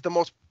sudden, he's the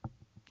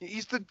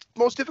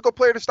most difficult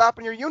player to stop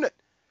in your unit.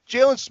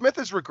 Jalen Smith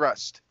has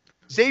regressed.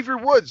 Xavier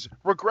Woods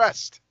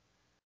regressed.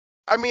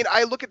 I mean,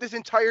 I look at this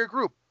entire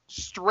group,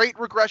 straight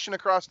regression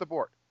across the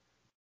board.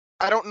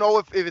 I don't know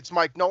if it's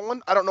Mike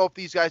Nolan. I don't know if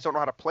these guys don't know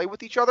how to play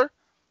with each other.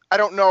 I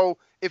don't know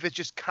if it's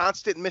just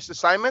constant missed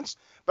assignments.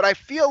 But I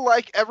feel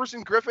like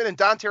Everson Griffin and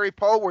Dontari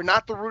Poe were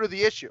not the root of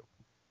the issue.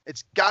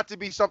 It's got to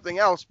be something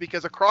else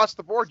because across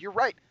the board, you're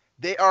right.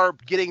 They are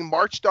getting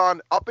marched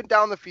on up and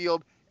down the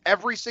field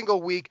every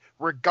single week,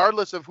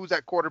 regardless of who's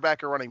at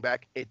quarterback or running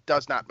back. It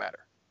does not matter.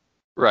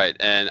 Right,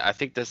 and I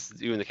think this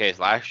is even the case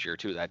last year,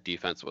 too. That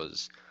defense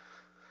was –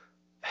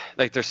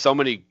 like there's so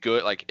many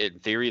good, like in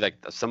theory, like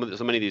so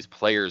many of these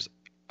players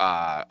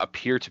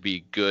appear to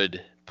be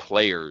good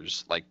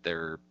players. Like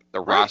the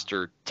right.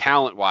 Roster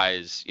talent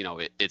wise,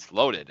 it's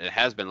loaded. It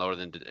has been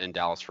loaded in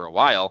Dallas for a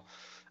while,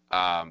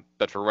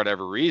 but for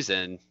whatever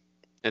reason,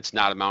 it's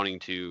not amounting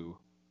to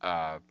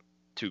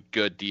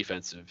good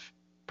defensive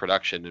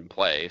production and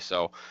play.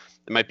 So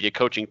it might be a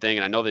coaching thing,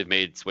 and I know they've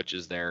made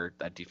switches there,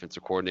 that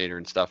defensive coordinator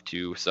and stuff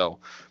too. So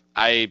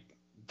I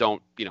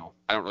don't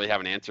really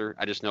have an answer.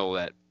 I just know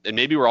that, and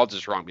maybe we're all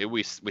just wrong. Maybe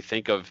we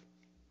think of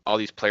all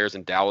these players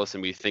in Dallas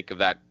and we think of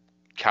that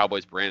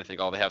Cowboys brand and think,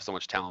 oh, they have so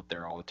much talent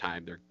there all the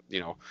time. They're,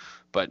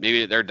 but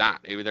maybe they're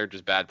not. Maybe they're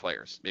just bad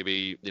players.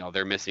 Maybe,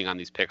 they're missing on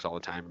these picks all the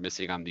time, or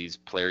missing on these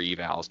player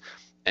evals,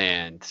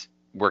 and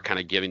we're kind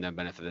of giving them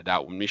benefit of the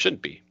doubt when we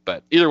shouldn't be.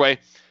 But either way,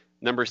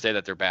 numbers say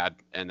that they're bad,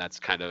 and that's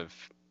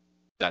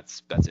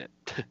it.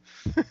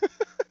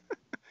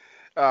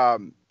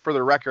 For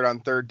the record on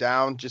third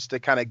down, just to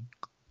kind of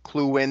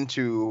clue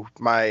into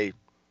my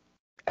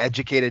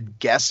educated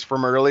guess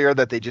from earlier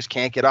that they just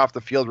can't get off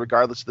the field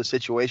regardless of the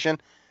situation.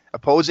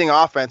 Opposing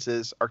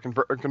offenses are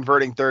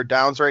converting third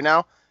downs right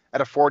now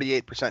at a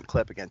 48%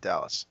 clip against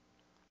Dallas.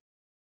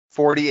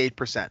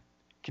 48%.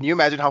 Can you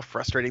imagine how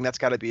frustrating that's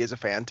got to be as a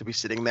fan to be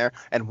sitting there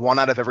and 1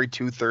 out of every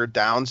 2 third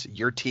downs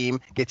your team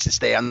gets to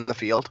stay on the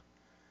field?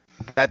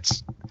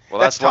 That's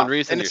tough. One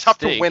reason, and it's tough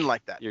to win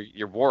like that.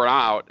 You're worn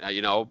out.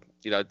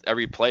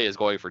 Every play is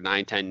going for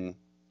 9-10.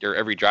 Or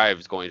every drive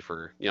is going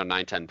for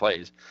 9-10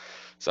 plays.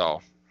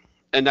 So,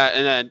 and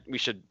then we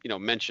should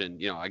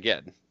mention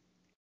again,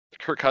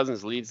 Kirk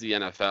Cousins leads the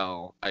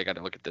NFL. I got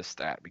to look at this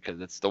stat because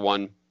it's the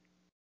one.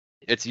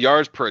 It's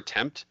yards per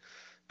attempt,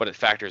 but it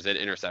factors in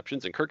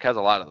interceptions, and Kirk has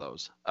a lot of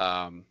those.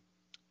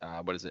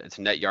 What is it? It's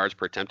net yards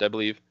per attempt, I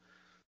believe.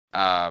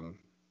 But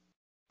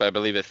I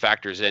believe it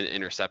factors in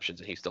interceptions,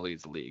 and he still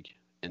leads the league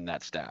in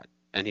that stat.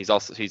 And he's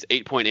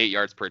 8.8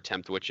 yards per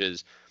attempt, which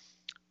is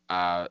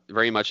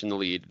very much in the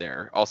lead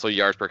there. Also,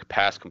 yards per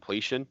pass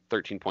completion,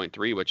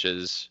 13.3, which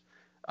is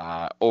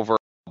over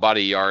about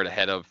a yard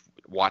ahead of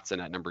Watson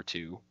at number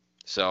 2.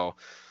 So,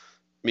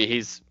 I mean,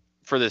 he's,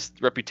 for this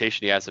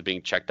reputation he has of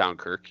being check down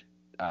Kirk,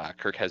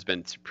 Kirk has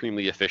been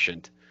supremely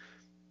efficient,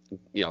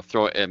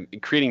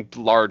 creating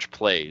large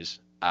plays.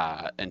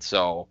 And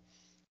so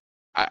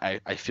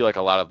I feel like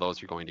a lot of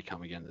those are going to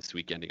come again this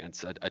weekend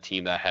against a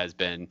team that has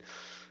been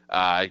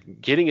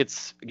getting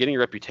a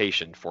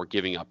reputation for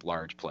giving up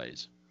large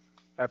plays.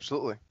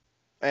 Absolutely.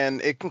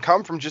 And it can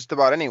come from just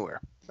about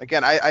anywhere.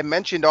 Again, I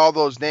mentioned all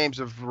those names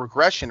of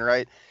regression,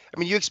 right? I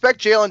mean, you expect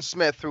Jalen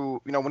Smith,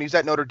 who, when he was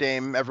at Notre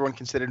Dame, everyone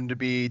considered him to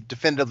be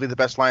definitively the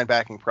best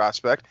linebacking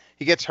prospect.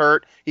 He gets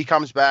hurt. He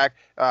comes back.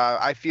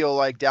 I feel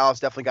like Dallas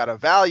definitely got a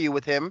value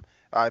with him.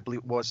 I believe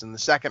it was in the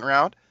second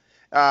round.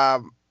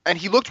 And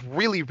he looked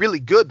really, really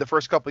good the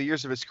first couple of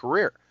years of his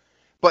career.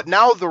 But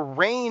now the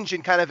range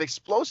and kind of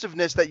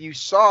explosiveness that you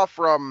saw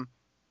from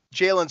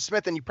Jalen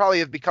Smith, and you probably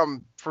have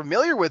become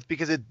familiar with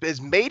because it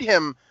has made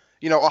him,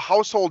 a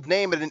household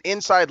name at an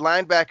inside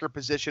linebacker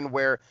position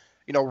where,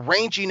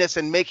 ranginess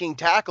and making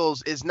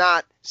tackles is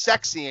not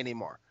sexy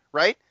anymore,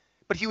 right?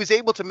 But he was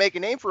able to make a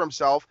name for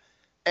himself.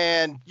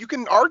 And you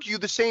can argue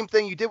the same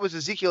thing you did with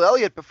Ezekiel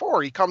Elliott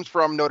before. He comes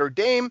from Notre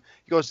Dame.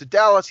 He goes to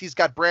Dallas. He's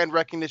got brand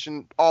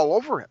recognition all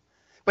over him.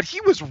 But he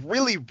was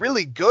really,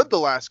 really good the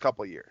last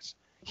couple of years.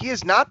 He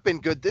has not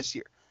been good this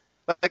year.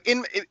 Like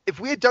if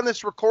we had done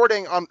this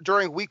recording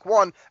during week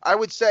 1, I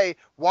would say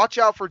watch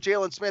out for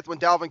Jalen Smith when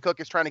Dalvin Cook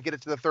is trying to get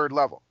it to the third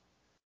level.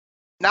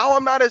 Now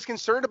I'm not as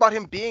concerned about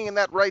him being in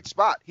that right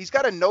spot. He's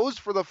got a nose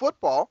for the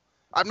football.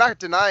 I'm not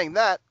denying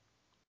that.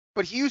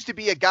 But he used to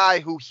be a guy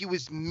who he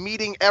was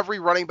meeting every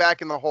running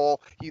back in the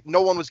hole.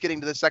 No one was getting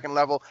to the second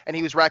level, and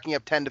he was racking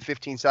up 10 to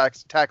 15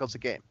 tackles a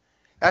game.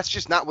 That's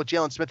just not what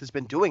Jalen Smith has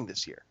been doing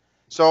this year.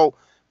 So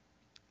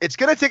it's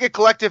going to take a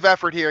collective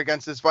effort here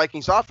against this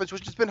Vikings offense,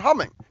 which has been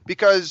humming.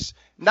 Because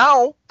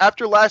now,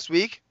 after last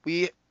week,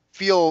 we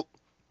feel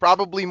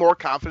probably more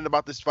confident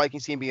about this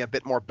Vikings team being a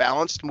bit more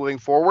balanced moving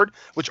forward,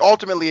 which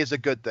ultimately is a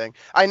good thing.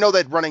 I know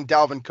that running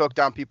Dalvin Cook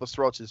down people's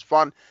throats is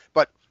fun,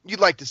 but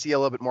you'd like to see a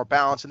little bit more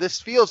balance. And this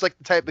feels like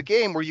the type of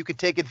game where you can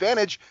take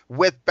advantage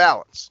with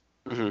balance,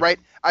 right?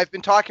 I've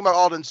been talking about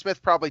Aldon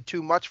Smith probably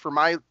too much for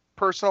my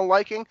personal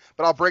liking,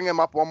 but I'll bring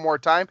him up one more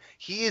time.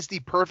 He is the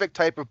perfect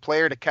type of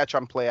player to catch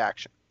on play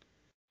action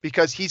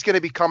because he's going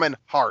to be coming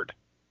hard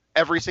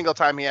every single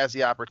time he has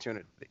the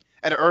opportunity.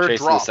 And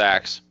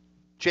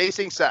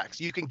Chasing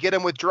sacks. You can get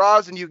him with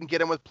draws and you can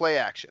get him with play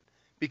action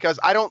because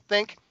I don't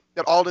think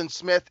that Aldon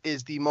Smith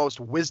is the most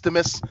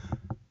wisdomous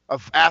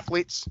of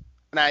athletes.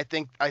 And I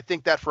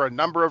think that for a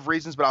number of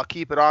reasons, but I'll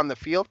keep it on the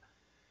field.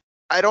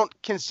 I don't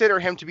consider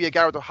him to be a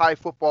guy with a high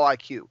football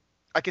IQ.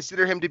 I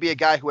consider him to be a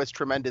guy who has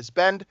tremendous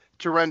bend,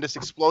 tremendous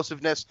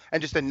explosiveness,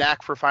 and just a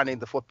knack for finding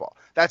the football.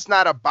 That's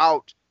not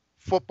about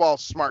football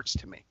smarts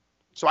to me.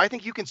 So I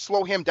think you can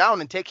slow him down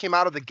and take him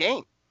out of the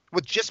game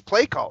with just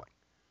play calling.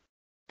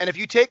 And if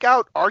you take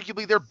out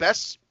arguably their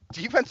best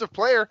defensive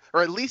player,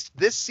 or at least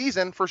this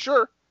season for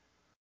sure,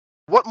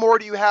 what more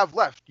do you have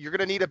left? You're going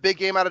to need a big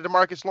game out of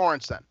DeMarcus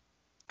Lawrence then.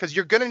 Because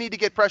you're going to need to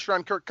get pressure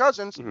on Kirk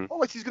Cousins.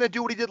 Otherwise, he's going to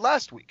do what he did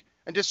last week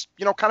and just,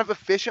 kind of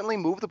efficiently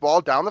move the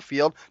ball down the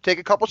field, take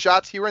a couple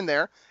shots here and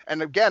there.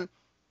 And again,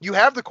 you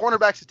have the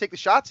cornerbacks to take the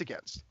shots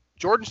against.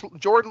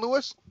 Jordan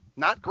Lewis,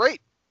 not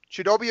great.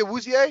 Chidobe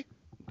Awuzie,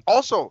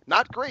 also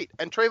not great.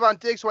 And Trayvon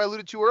Diggs, who I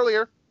alluded to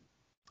earlier,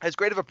 as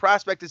great of a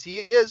prospect as he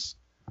is,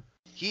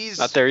 he's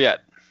not there yet.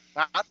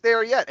 Not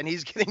there yet. And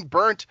he's getting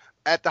burnt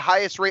at the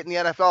highest rate in the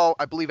NFL,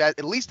 I believe,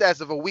 at least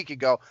as of a week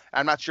ago.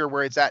 I'm not sure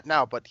where it's at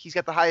now, but he's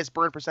got the highest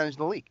burn percentage in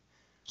the league.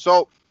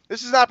 So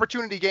this is an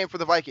opportunity game for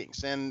the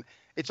Vikings, and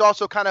it's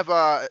also kind of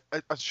a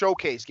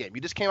showcase game.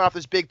 You just came off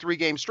this big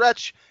 3-game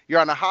stretch.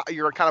 You're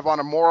kind of on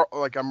a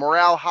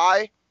morale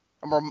high,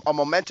 a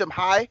momentum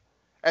high,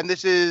 and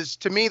this is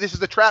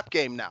the trap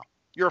game now.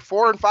 You're a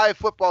 4-5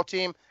 football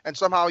team, and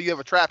somehow you have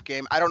a trap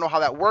game. I don't know how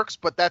that works,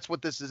 but that's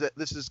what this is.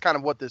 This is kind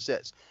of what this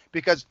is.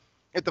 Because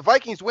if the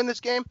Vikings win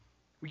this game,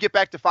 we get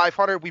back to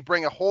 500. We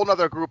bring a whole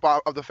other group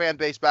of the fan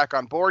base back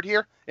on board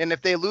here. And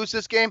if they lose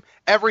this game,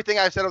 everything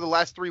I've said over the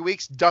last 3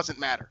 weeks doesn't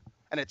matter,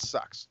 and it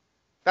sucks.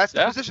 That's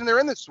the position they're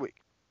in this week.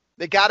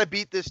 They got to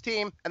beat this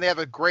team, and they have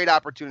a great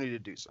opportunity to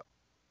do so.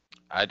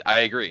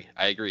 I agree.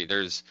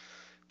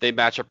 They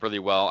match up really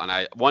well,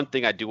 and one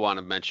thing I do want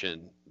to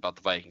mention about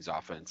the Vikings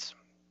offense.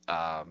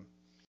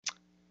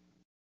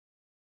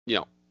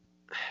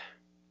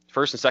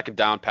 First and second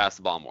down, pass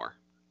the ball more,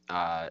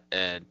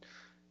 and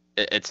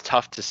it's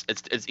tough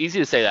it's easy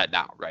to say that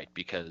now, right?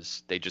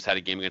 Because they just had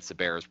a game against the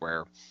Bears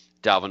where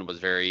Dalvin was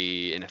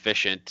very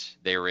inefficient.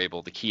 They were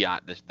able to key on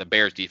the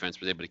Bears defense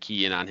was able to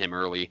key in on him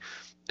early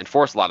and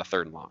force a lot of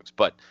third and longs.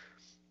 But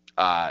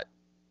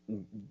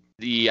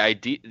you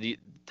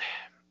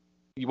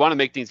want to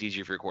make things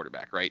easier for your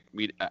quarterback, right?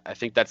 I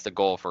think that's the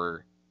goal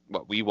for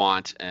what we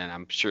want, and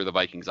I'm sure the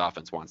Vikings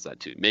offense wants that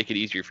too. Make it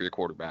easier for your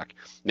quarterback.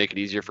 Make it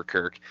easier for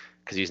Kirk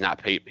because he's not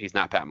Pat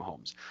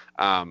Mahomes.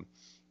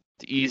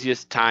 The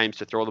easiest times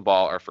to throw the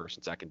ball are first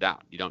and second down.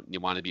 You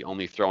want to be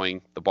only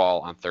throwing the ball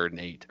on 3rd and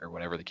 8 or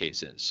whatever the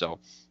case is. So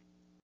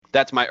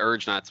that's my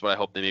urge, and that's what I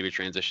hope they maybe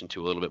transition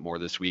to a little bit more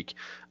this week,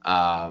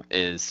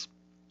 is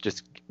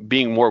just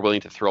being more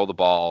willing to throw the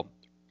ball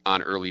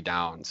on early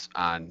downs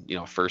on,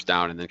 first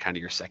down and then kind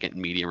of your second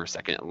and medium or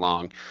second and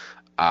long.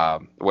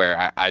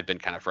 Where I've been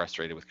kind of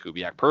frustrated with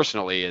Kubiak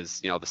personally is,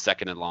 the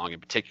 2nd and long in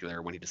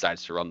particular when he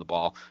decides to run the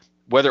ball.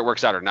 Whether it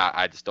works out or not,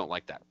 I just don't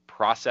like that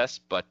process.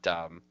 But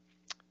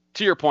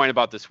to your point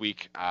about this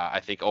week, I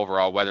think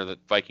overall, whether the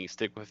Vikings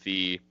stick with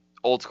the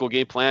old school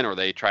game plan or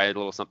they try a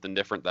little something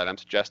different that I'm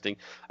suggesting,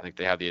 I think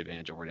they have the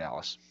advantage over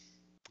Dallas.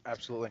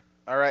 Absolutely.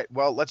 All right.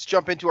 Well, let's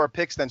jump into our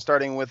picks then,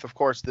 starting with, of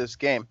course, this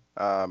game.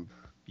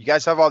 You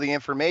guys have all the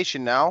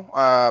information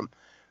now.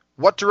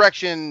 What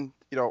direction,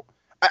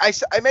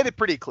 I made it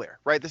pretty clear,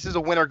 right? This is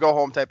a win or go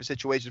home type of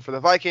situation for the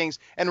Vikings,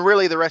 and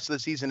really the rest of the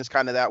season is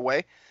kind of that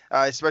way,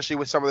 especially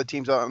with some of the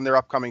teams on their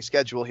upcoming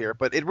schedule here.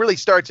 But it really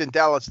starts in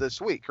Dallas this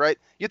week, right?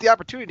 You get the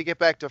opportunity to get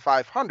back to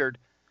 500,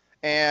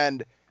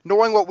 and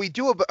knowing what we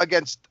do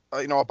against,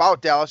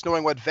 about Dallas,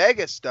 knowing what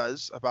Vegas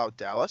does about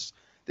Dallas,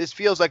 this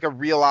feels like a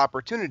real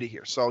opportunity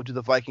here. So do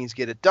the Vikings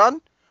get it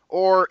done?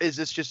 Or is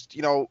this just,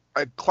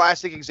 a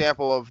classic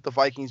example of the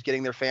Vikings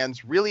getting their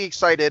fans really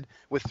excited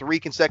with 3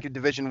 consecutive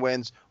division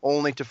wins,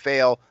 only to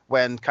fail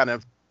when kind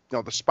of,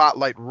 the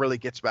spotlight really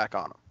gets back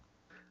on them?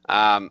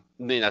 I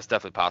mean, that's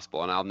definitely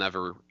possible, and I'll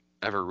never,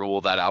 ever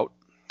rule that out.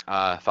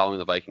 Following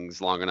the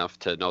Vikings long enough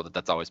to know that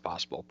that's always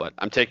possible. But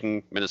I'm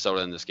taking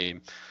Minnesota in this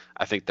game.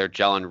 I think they're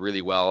gelling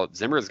really well.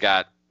 Zimmer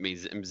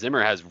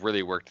has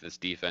really worked this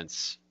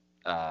defense,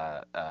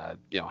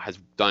 has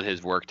done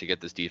his work to get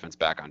this defense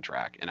back on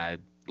track. And I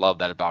love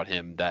that about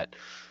him, that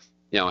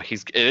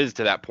it is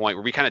to that point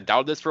where we kind of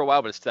doubted this for a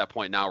while, but it's to that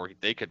point now where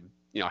they could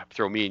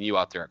throw me and you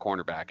out there at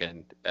cornerback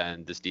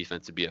and this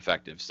defense would be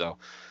effective. So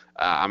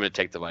I'm going to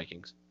take the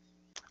Vikings.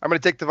 I'm going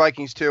to take the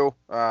Vikings too.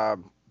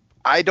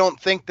 I don't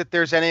think that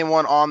there's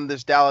anyone on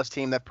this Dallas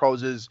team that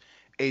poses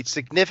a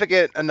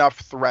significant enough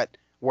threat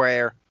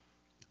where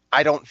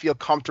I don't feel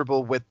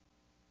comfortable with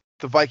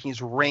the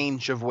Vikings'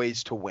 range of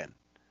ways to win,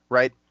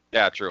 right?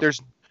 Yeah, true.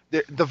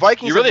 The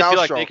Vikings. You really feel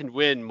like they can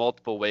win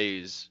multiple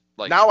ways.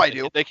 Like now I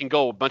do. They can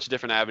go a bunch of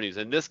different avenues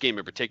in this game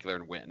in particular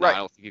and win. Right. Now, I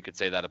don't think you could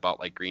say that about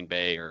like Green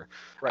Bay or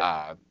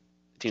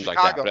teams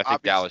Chicago, like that. But I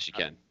think Dallas you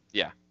can.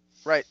 Yeah.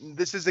 Right.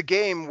 This is a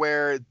game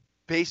where,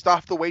 based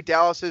off the way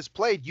Dallas has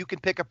played, you can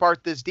pick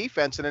apart this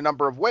defense in a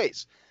number of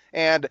ways.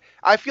 And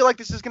I feel like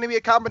this is going to be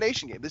a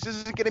combination game. This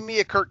isn't going to be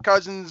a Kirk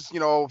Cousins,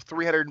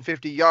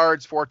 350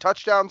 yards, 4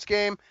 touchdowns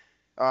game.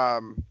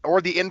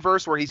 Or the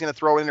inverse where he's going to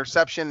throw an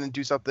interception and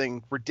do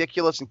something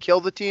ridiculous and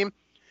kill the team.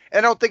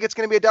 And I don't think it's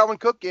going to be a Dalvin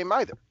Cook game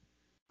either.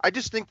 I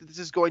just think that this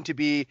is going to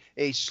be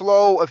a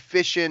slow,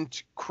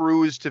 efficient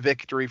cruise to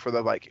victory for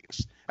the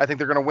Vikings. I think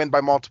they're going to win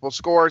by multiple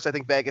scores. I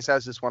think Vegas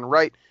has this one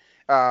right.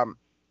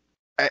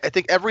 I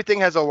think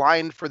everything has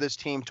aligned for this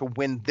team to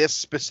win this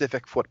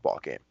specific football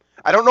game.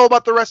 I don't know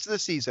about the rest of the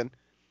season,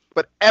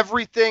 but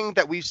everything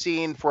that we've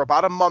seen for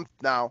about a month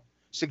now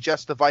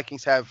suggests the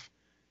Vikings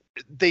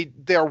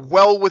they're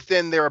well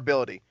within their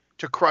ability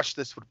to crush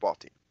this football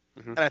team.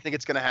 Mm-hmm. And I think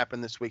it's going to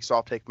happen this week, so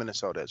I'll take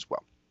Minnesota as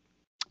well.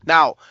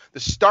 Now, the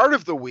start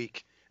of the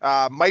week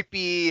might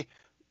be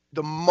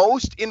the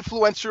most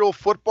influential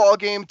football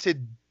game to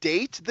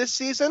date this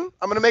season.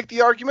 I'm going to make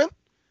the argument.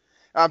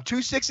 2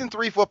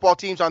 6-3 football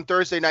teams on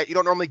Thursday night. You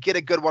don't normally get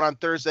a good one on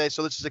Thursday,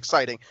 so this is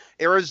exciting.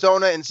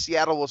 Arizona and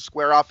Seattle will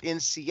square off in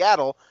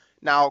Seattle.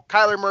 Now,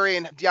 Kyler Murray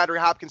and DeAndre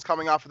Hopkins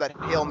coming off of that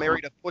Hail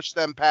Mary to push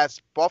them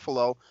past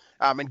Buffalo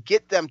and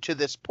get them to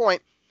this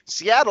point.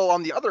 Seattle,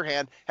 on the other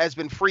hand, has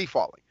been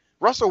free-falling.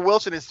 Russell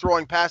Wilson is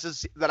throwing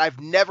passes that I've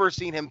never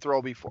seen him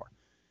throw before.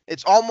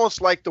 It's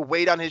almost like the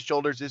weight on his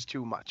shoulders is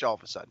too much all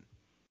of a sudden.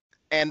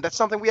 And that's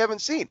something we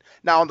haven't seen.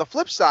 Now, on the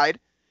flip side,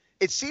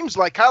 it seems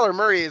like Kyler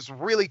Murray is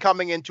really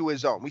coming into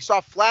his own. We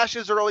saw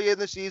flashes early in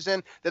the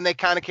season, then they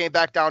kind of came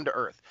back down to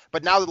earth.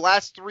 But now the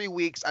last 3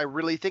 weeks, I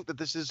really think that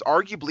this is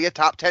arguably a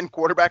top 10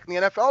 quarterback in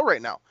the NFL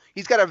right now.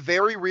 He's got a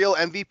very real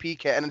MVP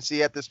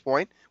candidacy at this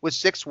point with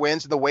 6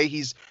 wins and the way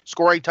he's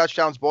scoring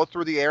touchdowns both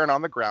through the air and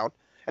on the ground.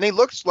 And he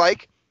looks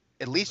like,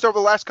 at least over the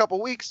last couple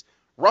of weeks,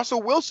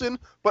 Russell Wilson,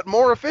 but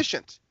more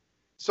efficient.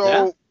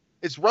 So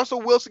Is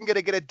Russell Wilson going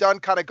to get it done,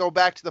 kind of go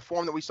back to the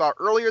form that we saw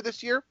earlier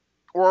this year?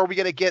 Or are we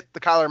going to get the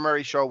Kyler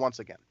Murray show once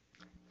again?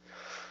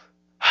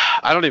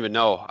 I don't even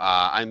know.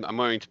 I'm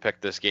going to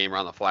pick this game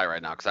on the fly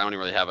right now because I don't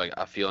even really have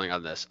a feeling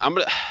on this. I'm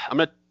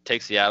gonna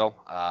take Seattle.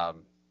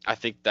 I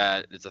think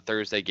that it's a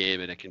Thursday game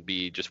and it can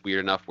be just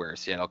weird enough where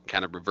Seattle can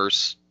kind of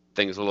reverse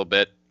things a little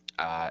bit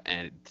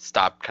and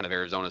stop kind of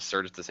Arizona's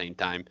surge at the same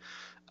time.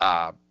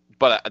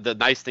 But the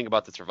nice thing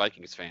about this for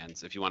Vikings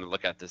fans, if you want to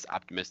look at this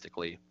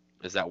optimistically,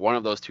 is that one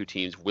of those 2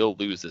 teams will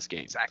lose this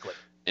game. Exactly.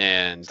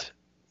 And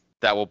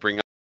that will bring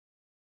up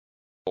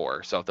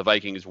 4. So if the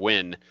Vikings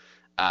win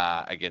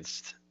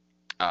against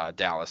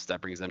Dallas,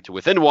 that brings them to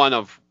within one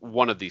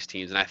of these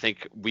teams. And I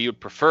think we would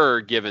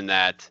prefer, given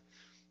that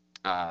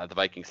the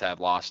Vikings have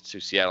lost to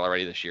Seattle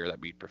already this year,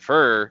 that we'd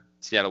prefer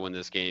Seattle win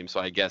this game.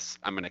 So I guess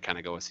I'm going to kind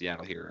of go with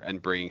Seattle here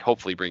and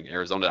hopefully bring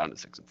Arizona down to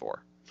 6-4.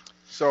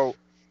 So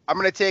I'm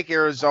going to take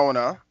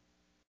Arizona.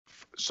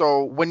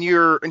 So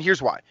and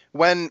here's why.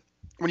 When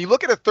you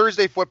look at a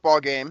Thursday football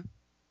game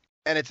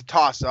and it's a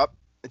toss-up,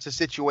 it's a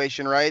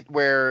situation, right,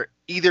 where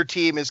either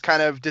team is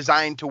kind of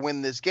designed to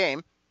win this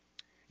game,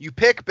 you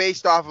pick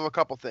based off of a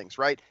couple things,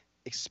 right?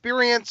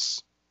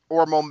 Experience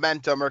or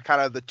momentum are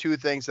kind of the two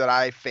things that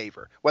I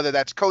favor, whether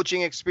that's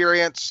coaching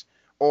experience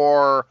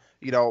or,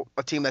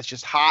 a team that's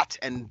just hot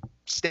and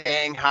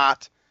staying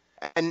hot.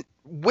 And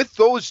with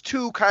those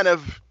two kind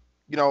of,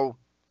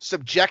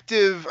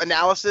 subjective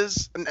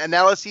analyses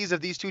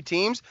of these two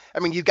teams, I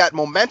mean, you've got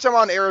momentum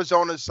on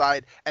Arizona's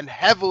side and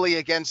heavily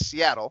against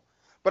Seattle.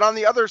 But on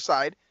the other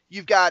side,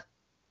 you've got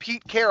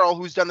Pete Carroll,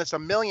 who's done this a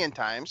million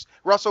times,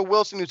 Russell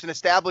Wilson, who's an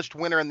established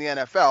winner in the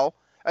NFL,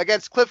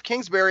 against Cliff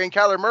Kingsbury and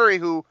Kyler Murray,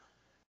 who,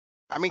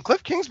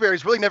 Cliff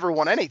Kingsbury's really never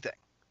won anything.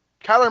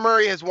 Kyler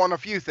Murray has won a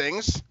few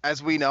things,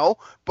 as we know,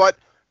 but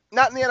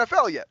not in the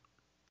NFL yet.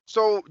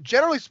 So,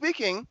 generally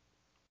speaking,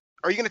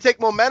 are you going to take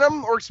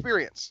momentum or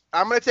experience?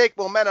 I'm going to take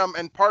momentum,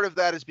 and part of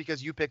that is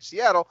because you picked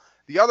Seattle.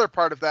 The other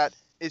part of that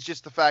is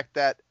just the fact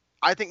that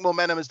I think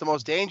momentum is the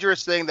most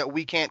dangerous thing that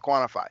we can't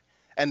quantify,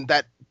 and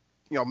that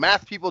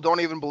math people don't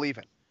even believe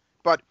in.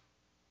 But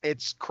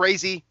it's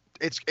crazy.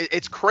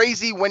 It's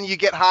crazy when you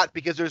get hot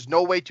because there's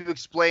no way to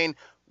explain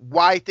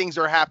why things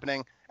are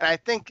happening. And I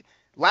think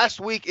last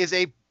week is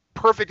a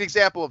perfect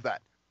example of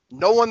that.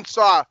 No one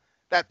saw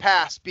that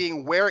pass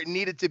being where it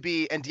needed to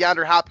be and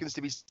DeAndre Hopkins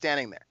to be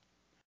standing there.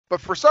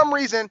 But for some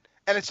reason,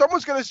 and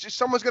someone's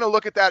gonna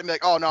look at that and be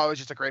like, oh no, it was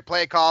just a great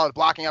play call,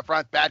 blocking up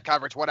front, bad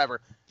coverage,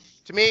 whatever.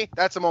 To me,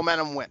 that's a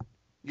momentum win.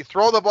 You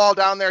throw the ball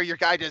down there, your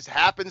guy just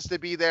happens to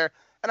be there.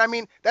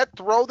 And that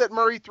throw that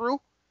Murray threw,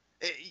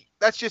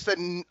 that's just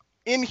an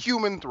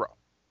inhuman throw.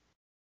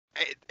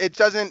 It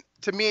doesn't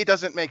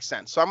make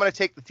sense. So I'm going to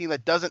take the team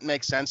that doesn't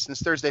make sense, since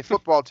Thursday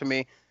football to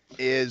me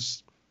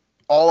is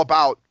all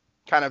about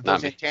kind of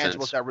those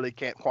intangibles that really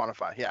can't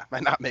quantify. Yeah,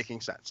 not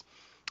making sense.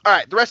 All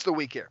right, the rest of the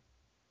week here.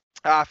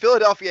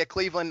 Philadelphia at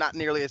Cleveland, not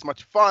nearly as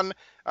much fun,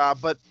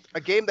 but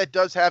a game that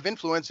does have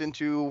influence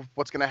into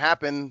what's going to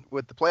happen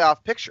with the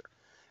playoff picture.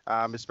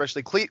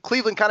 Especially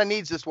Cleveland kind of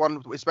needs this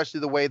one, especially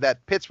the way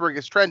that Pittsburgh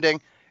is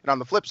trending. And on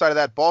the flip side of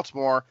that,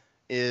 Baltimore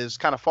is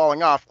kind of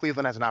falling off.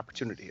 Cleveland has an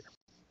opportunity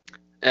here.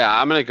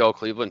 Yeah, I'm going to go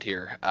Cleveland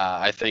here.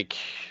 I think,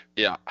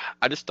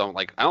 I just don't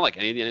like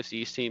any of the NFC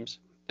East teams.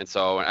 And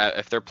so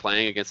if they're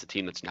playing against a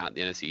team that's not in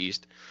the NFC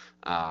East,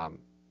 I'm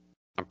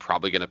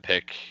probably going to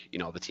pick,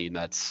 the team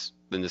that's,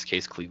 in this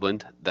case,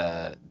 Cleveland,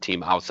 the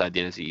team outside the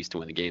NFC East to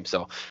win the game.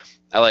 So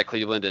I like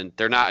Cleveland, and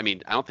they're not, I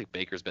don't think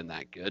Baker's been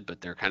that good, but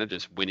they're kind of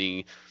just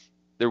winning.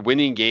 They're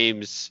winning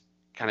games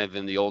kind of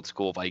in the old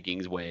school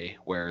Vikings way,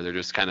 where they're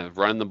just kind of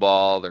running the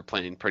ball. They're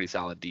playing pretty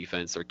solid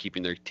defense. They're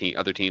keeping their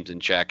other teams in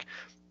check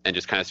and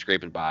just kind of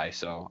scraping by.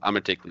 So I'm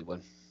going to take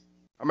Cleveland.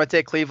 I'm going to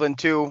take Cleveland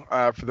too,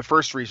 for the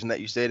first reason that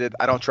you stated.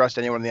 I don't trust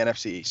anyone in the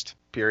NFC East,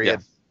 period.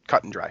 Yeah.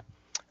 Cut and dry.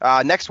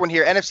 Next one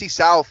here, NFC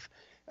South.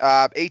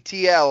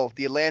 ATL,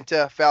 the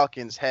Atlanta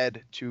Falcons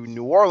head to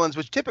New Orleans,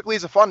 which typically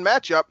is a fun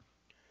matchup.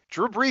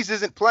 Drew Brees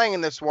isn't playing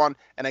in this one.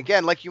 And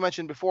again, like you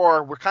mentioned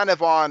before, we're kind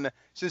of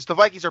since the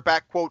Vikings are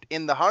back, quote,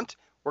 in the hunt,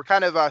 we're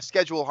kind of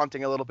schedule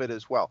hunting a little bit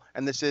as well.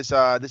 And this is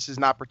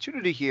an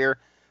opportunity here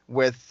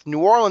with New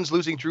Orleans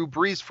losing Drew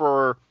Brees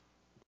for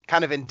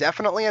kind of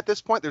indefinitely at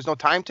this point. There's no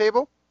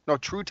timetable, no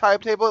true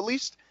timetable at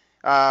least.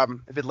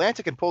 If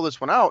Atlanta can pull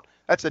this one out,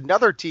 that's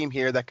another team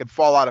here that could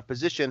fall out of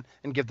position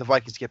and give the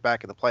Vikings get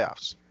back in the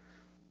playoffs.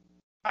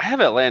 I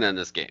have Atlanta in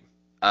this game.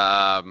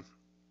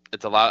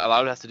 It's a lot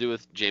of it has to do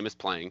with Jameis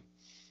playing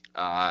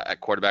at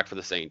quarterback for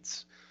the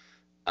Saints.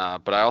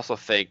 But I also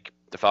think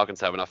the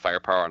Falcons have enough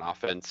firepower on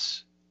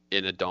offense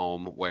in a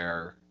dome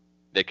where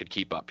they could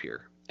keep up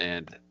here.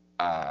 And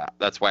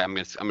that's why I'm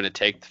going to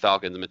take the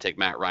Falcons. I'm going to take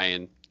Matt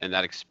Ryan and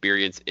that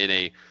experience in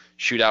a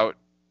shootout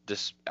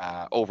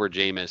over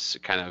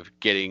Jameis kind of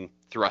getting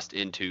thrust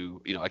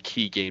into a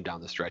key game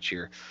down the stretch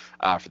here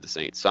for the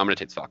Saints. So I'm going to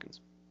take the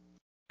Falcons.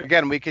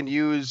 Again, we can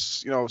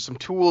use some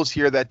tools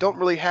here that don't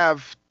really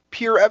have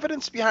pure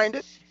evidence behind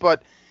it.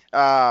 But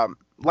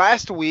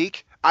last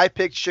week I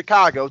picked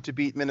Chicago to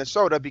beat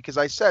Minnesota because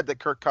I said that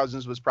Kirk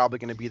Cousins was probably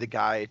going to be the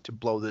guy to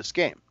blow this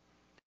game.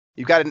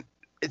 You got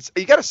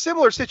a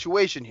similar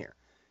situation here.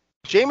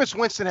 Jameis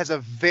Winston has a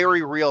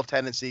very real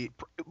tendency.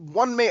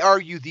 One may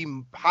argue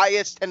the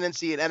highest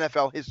tendency in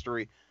NFL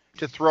history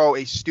to throw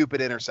a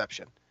stupid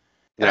interception.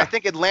 And I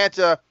think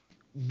Atlanta,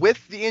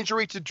 with the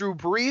injury to Drew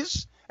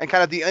Brees and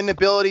kind of the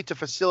inability to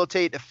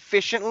facilitate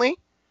efficiently,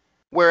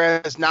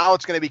 whereas now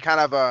it's going to be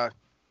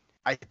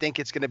I think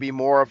it's going to be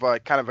more of a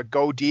kind of a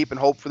go deep and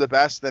hope for the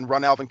best than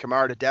run Alvin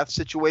Kamara to death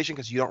situation,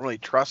 because you don't really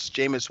trust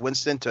Jameis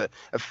Winston to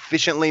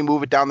efficiently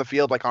move it down the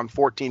field like on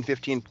 14,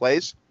 15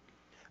 plays.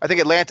 I think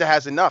Atlanta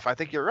has enough. I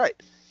think you're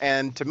right.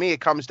 And to me,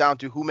 it comes down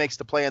to who makes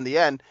the play in the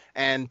end.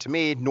 And to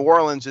me, New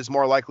Orleans is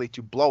more likely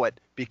to blow it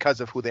because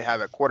of who they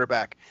have at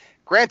quarterback.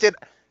 Granted,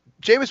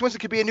 Jameis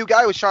Winston could be a new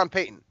guy with Sean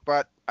Payton,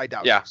 but I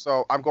doubt it.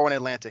 So I'm going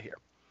Atlanta here.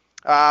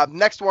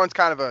 Next one's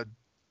kind of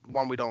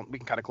we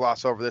can kind of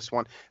gloss over this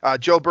one.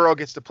 Joe Burrow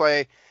gets to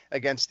play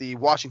against the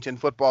Washington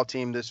football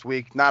team this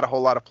week. Not a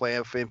whole lot of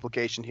playoff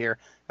implication here,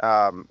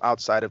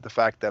 outside of the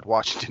fact that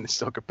Washington is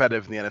still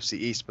competitive in the NFC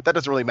East, but that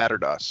doesn't really matter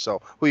to us.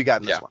 So who you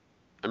got in this one?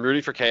 I'm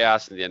rooting for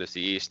chaos in the NFC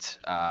East.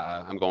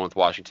 I'm going with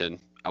Washington.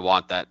 I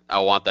want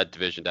that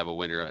division to have a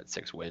winner at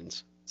 6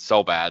 wins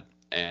so bad,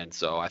 and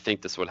so I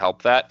think this would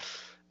help that.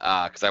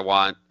 Because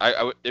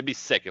it'd be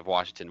sick if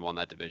Washington won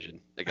that division.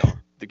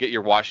 To get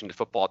your Washington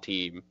football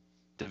team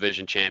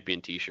division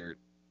champion T-shirt,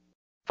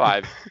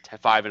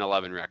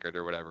 5-11 record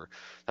or whatever.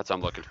 That's what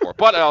I'm looking for.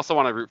 But I also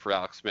want to root for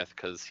Alex Smith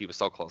because he was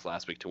so close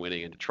last week to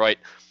winning in Detroit.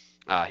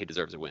 He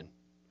deserves a win.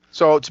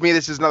 So to me,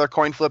 this is another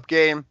coin flip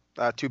game.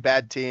 Two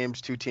bad teams,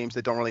 two teams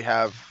that don't really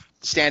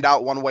stand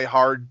out one way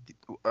hard,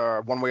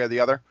 one way or the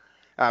other.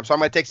 So I'm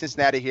going to take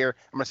Cincinnati here.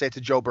 I'm going to say it's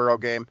a Joe Burrow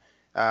game.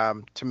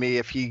 To me,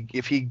 if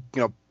he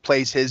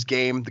plays his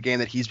game, the game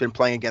that he's been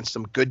playing against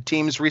some good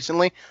teams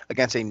recently,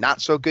 against a not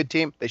so good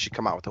team, they should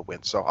come out with a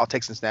win. So I'll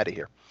take Cincinnati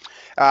here.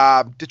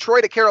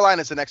 Detroit at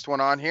Carolina is the next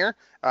one on here.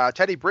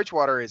 Teddy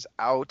Bridgewater is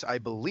out, I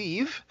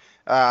believe.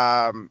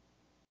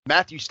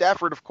 Matthew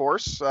Stafford, of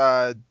course,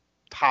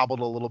 hobbled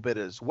a little bit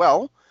as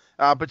well.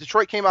 But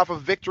Detroit came off a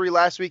victory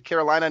last week.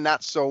 Carolina,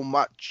 not so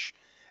much.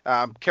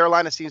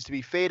 Carolina seems to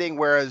be fading,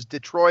 whereas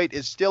Detroit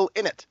is still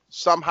in it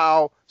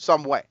somehow,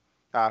 some way.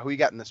 Who you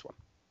got in this one?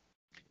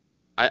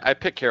 I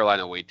pick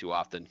Carolina way too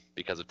often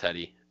because of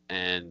Teddy,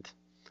 and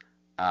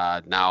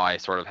now I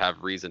sort of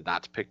have reason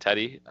not to pick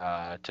Teddy,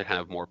 to kind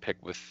of more pick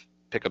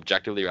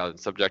objectively rather than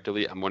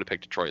subjectively. I'm going to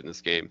pick Detroit in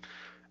this game,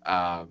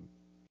 and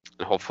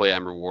hopefully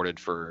I'm rewarded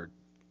for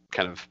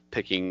kind of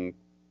picking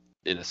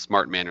in a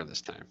smart manner this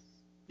time.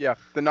 Yeah,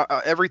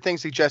 everything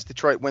suggests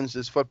Detroit wins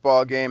this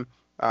football game.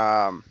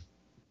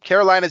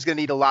 Carolina's going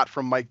to need a lot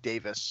from Mike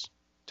Davis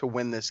to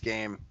win this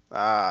game.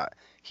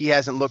 He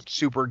hasn't looked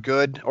super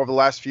good over the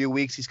last few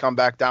weeks. He's come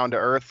back down to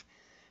earth.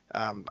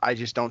 I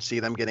just don't see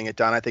them getting it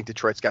done. I think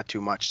Detroit's got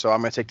too much, so I'm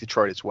going to take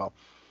Detroit as well.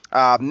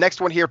 Next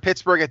one here,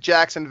 Pittsburgh at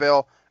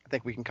Jacksonville. I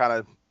think we can kind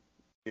of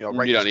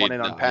write this one in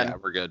on pen. Yeah,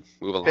 we're good.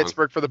 Move along.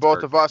 Pittsburgh for the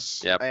both of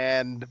us. Yep.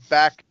 And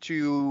back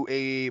to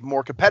a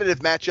more competitive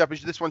matchup.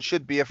 This one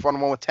should be a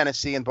fun one with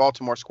Tennessee and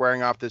Baltimore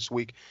squaring off this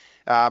week.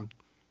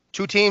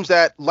 Two teams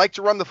that like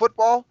to run the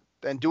football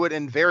and do it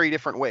in very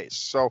different ways.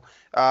 So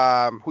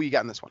who you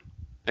got in this one?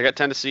 I got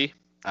Tennessee.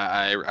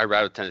 I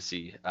routed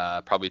Tennessee,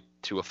 probably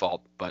to a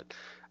fault, but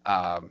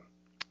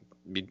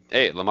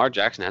hey, Lamar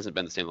Jackson hasn't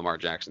been the same Lamar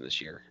Jackson this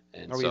year,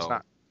 and he's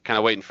not. Kind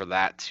of waiting for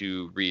that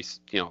to the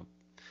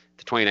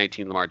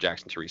 2019 Lamar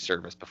Jackson to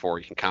resurface before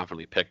you can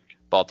confidently pick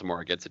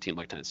Baltimore against a team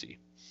like Tennessee.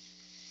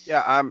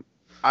 Yeah,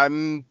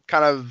 I'm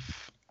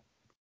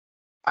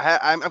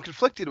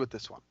conflicted with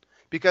this one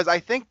because I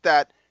think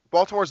that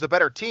Baltimore's the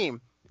better team.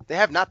 They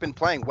have not been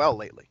playing well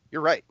lately.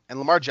 You're right, and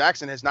Lamar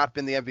Jackson has not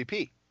been the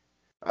MVP.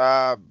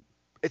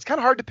 It's kind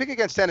of hard to pick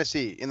against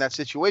Tennessee in that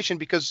situation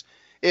because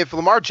if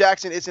Lamar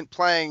Jackson isn't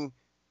playing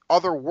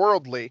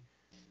otherworldly,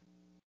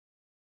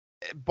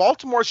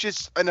 Baltimore's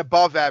just an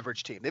above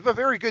average team. They have a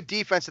very good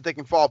defense that they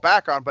can fall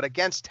back on, but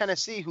against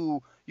Tennessee,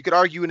 who you could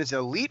argue is an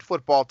elite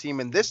football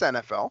team in this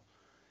NFL,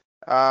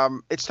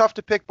 it's tough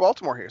to pick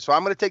Baltimore here. So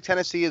I'm going to take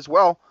Tennessee as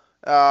well.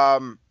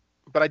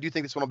 But I do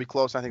think this one will be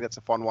close. I think that's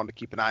a fun one to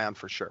keep an eye on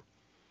for sure.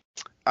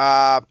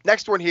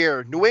 Next one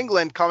here, New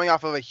England coming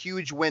off of a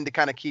huge win to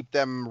kind of keep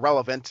them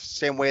relevant,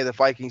 same way the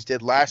Vikings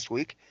did last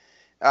week.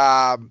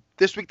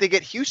 This week they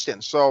get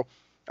Houston. So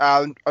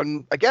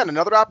again,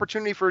 another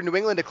opportunity for New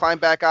England to climb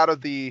back out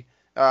of the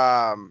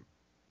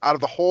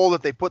hole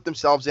that they put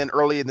themselves in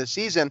early in the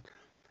season,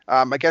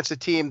 against a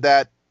team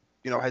that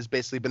has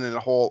basically been in a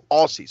hole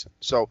all season.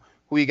 So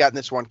who you got in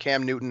this one?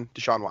 Cam Newton,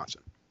 Deshaun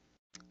Watson.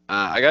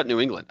 I got New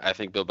England. I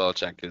think Bill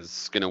Belichick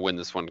is going to win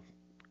this one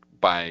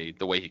by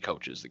the way he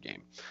coaches the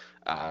game.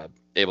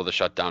 Able to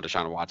shut down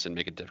Deshaun Watson,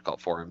 make it difficult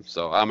for him.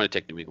 So I'm going to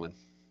take New England.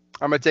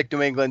 I'm going to take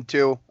New England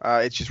too.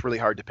 It's just really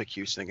hard to pick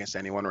Houston against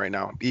anyone right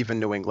now, even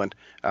New England.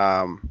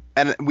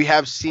 And we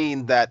have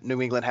seen that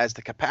New England has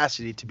the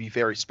capacity to be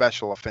very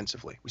special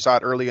offensively. We saw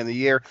it early in the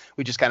year.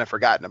 We just kind of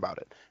forgotten about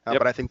it.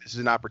 But I think this is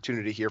an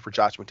opportunity here for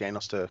Josh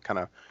McDaniels to kind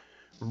of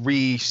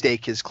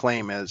restake his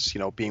claim as,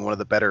 being one of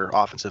the better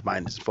offensive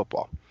minds in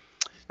football.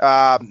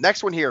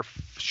 Next one here,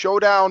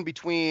 showdown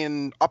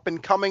between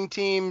up-and-coming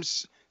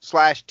teams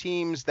 /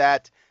 teams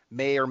that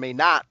may or may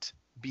not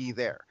be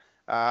there.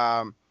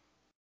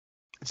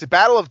 It's a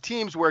battle of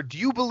teams where do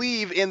you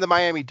believe in the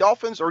Miami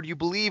Dolphins or do you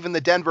believe in the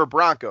Denver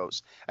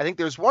Broncos? I think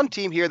there's one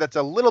team here that's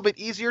a little bit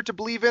easier to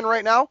believe in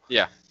right now.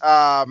 Yeah.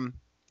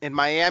 In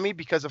Miami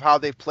because of how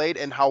they've played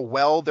and how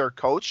well they're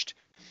coached.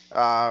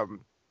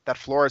 That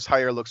Flores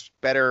hire looks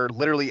better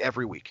literally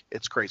every week.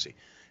 It's crazy.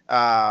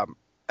 And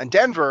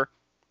Denver,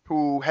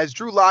 who has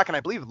Drew Lock, and I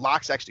believe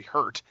Lock's actually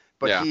hurt,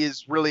 but he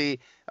is really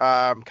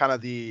kind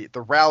of the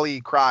rally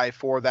cry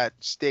for that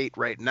state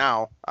right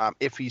now,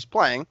 if he's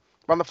playing.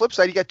 But on the flip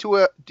side, you got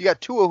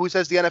Tua who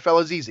says the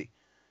NFL is easy.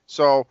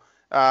 So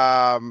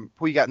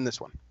who you got in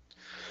this one?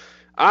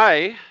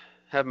 I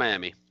have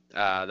Miami.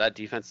 That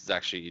defense is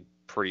actually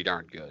pretty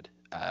darn good.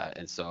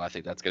 And so I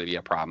think that's going to be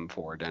a problem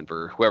for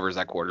Denver, whoever's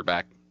that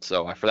quarterback.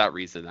 So for that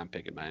reason, I'm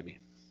picking Miami.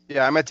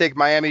 Yeah, I'm going to take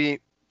Miami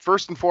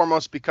first and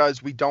foremost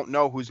because we don't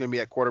know who's going to be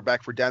at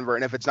quarterback for Denver.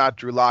 And if it's not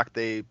Drew Lock,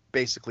 they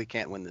basically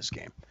can't win this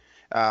game.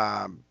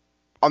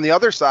 On the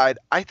other side,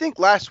 I think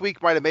last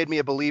week might have made me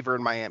a believer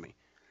in Miami.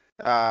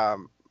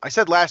 I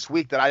said last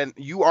week that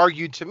you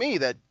argued to me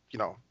that,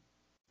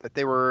 that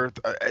they were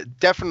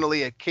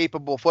definitely a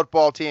capable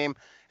football team.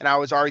 And I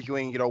was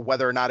arguing,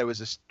 whether or not it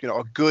was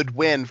a good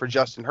win for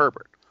Justin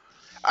Herbert.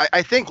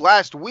 I think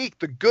last week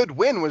the good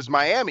win was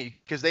Miami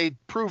because they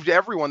proved to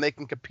everyone they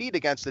can compete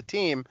against a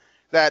team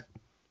that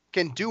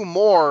can do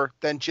more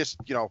than just,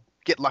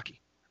 get lucky,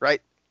 right?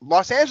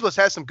 Los Angeles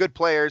has some good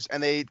players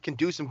and they can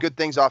do some good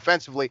things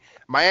offensively.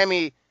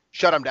 Miami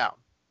shut them down,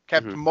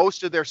 kept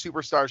most of their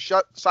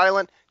superstars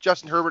silent.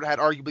 Justin Herbert had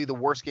arguably the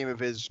worst game of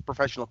his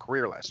professional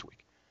career last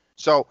week.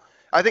 So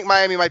I think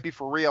Miami might be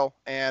for real,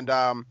 and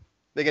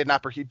they get an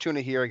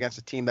opportunity here against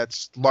a team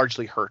that's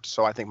largely hurt.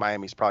 So I think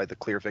Miami's probably the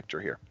clear victor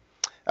here.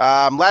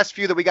 Last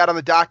few that we got on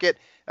the docket,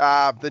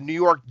 the New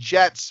York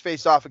Jets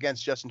face off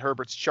against Justin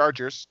Herbert's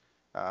Chargers.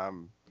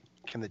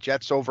 Can the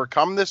Jets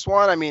overcome this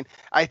one? I mean,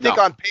 I think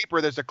on paper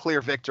there's a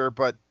clear victor,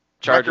 but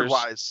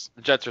record-wise,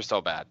 the Jets are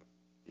so bad.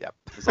 Yep.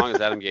 As long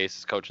as Adam Gase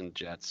is coaching the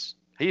Jets.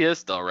 He is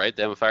still, right?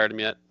 They haven't fired him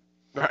yet?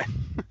 Right.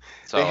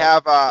 So, they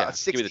have a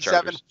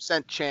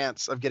 67%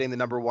 chance of getting the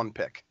number 1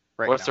 pick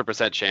right What's now. their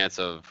percent chance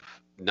of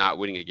not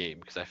winning a game?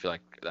 Because I feel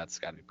like that's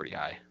got to be pretty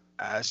high.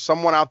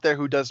 Someone out there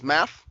who does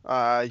math,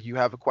 you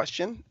have a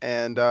question,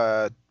 and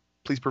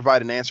please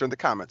provide an answer in the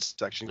comments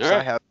section because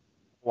I have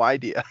no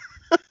idea.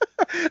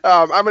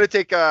 I'm gonna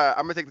take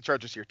the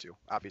Chargers here too.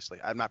 Obviously,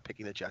 I'm not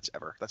picking the Jets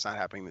ever. That's not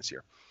happening this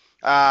year.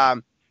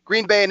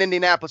 Green Bay and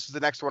Indianapolis is the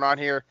next one on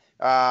here.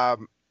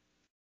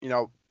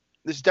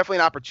 This is definitely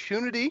an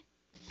opportunity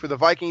for the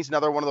Vikings.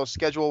 Another one of those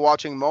schedule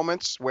watching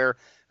moments where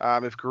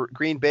if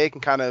Green Bay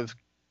can kind of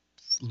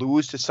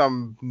lose to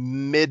some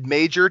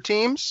mid-major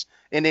teams,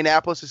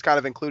 Indianapolis is kind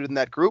of included in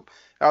that group.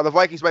 The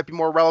Vikings might be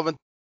more relevant.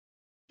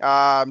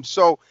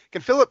 So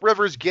can Phillip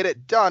Rivers get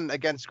it done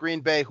against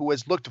Green Bay, who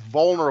has looked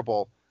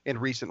vulnerable in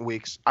recent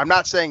weeks? I'm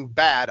not saying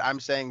bad. I'm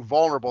saying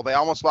vulnerable. They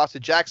almost lost to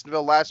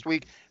Jacksonville last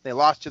week. They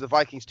lost to the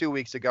Vikings 2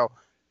 weeks ago.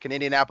 Can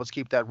Indianapolis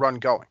keep that run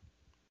going?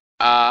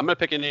 I'm going to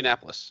pick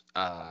Indianapolis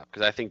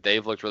because I think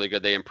they've looked really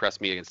good. They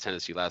impressed me against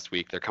Tennessee last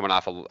week. They're coming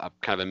off a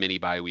kind of a mini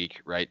bye week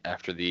right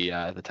after the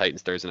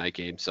Titans Thursday night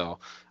game. So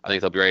I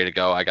think they'll be ready to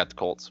go. I got the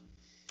Colts.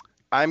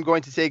 I'm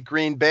going to take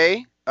Green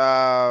Bay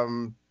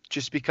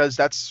just because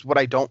that's what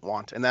I don't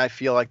want. And I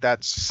feel like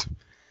that's,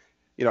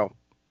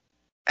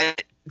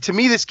 to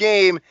me, this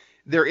game,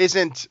 there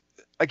isn't,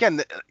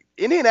 again,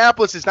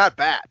 Indianapolis is not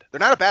bad. They're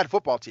not a bad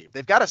football team.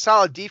 They've got a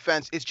solid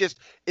defense. It's just,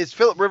 is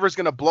Phillip Rivers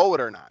going to blow it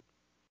or not?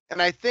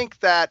 And I think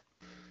that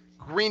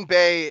Green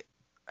Bay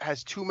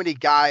has too many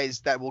guys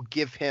that will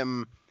give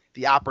him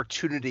the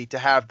opportunity to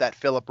have that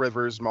Phillip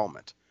Rivers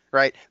moment,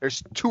 right?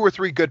 There's 2 or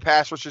 3 good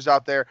pass rushers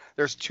out there.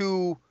 There's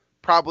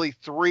probably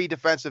 3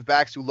 defensive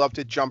backs who love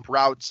to jump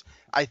routes.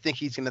 I think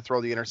he's going to throw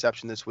the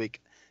interception this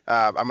week.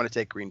 I'm going to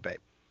take Green Bay.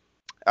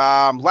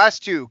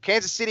 Last 2,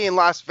 Kansas City and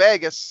Las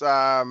Vegas.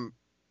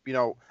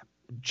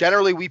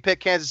 Generally we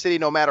pick Kansas City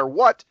no matter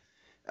what.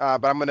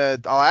 But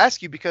I'll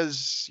ask you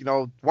because,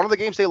 one of the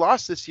games they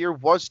lost this year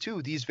was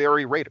to these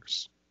very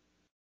Raiders.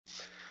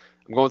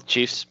 I'm going with the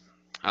Chiefs.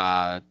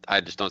 I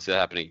just don't see that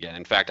happening again.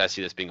 In fact, I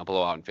see this being a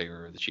blowout in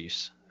favor of the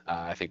Chiefs.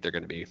 I think they're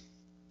going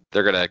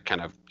to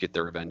kind of get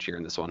their revenge here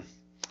in this one.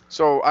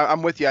 So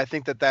I'm with you. I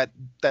think that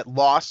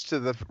loss to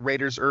the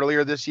Raiders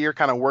earlier this year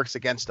kind of works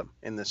against them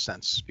in this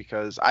sense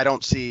because I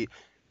don't see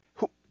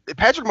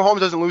Patrick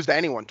Mahomes doesn't lose to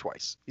anyone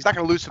twice. He's not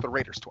going to lose to the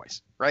Raiders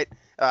twice, right?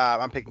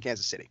 I'm picking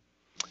Kansas City.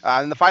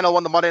 And the final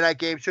one, the Monday night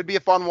game, should be a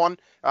fun one.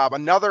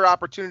 Another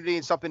opportunity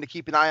and something to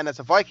keep an eye on as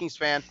a Vikings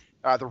fan.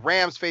 The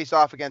Rams face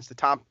off against the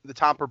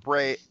Tampa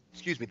Bay.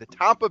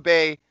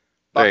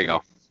 There you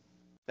go.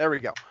 There we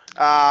go.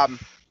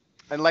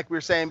 And like we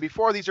were saying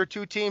before, these are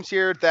 2 teams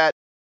here that,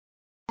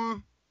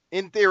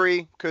 in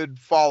theory, could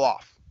fall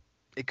off.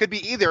 It could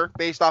be either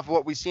based off of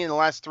what we've seen in the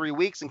last 3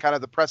 weeks and kind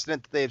of the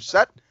precedent that they've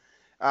set.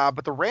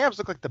 But the Rams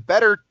look like the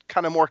better,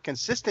 kind of more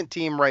consistent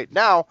team right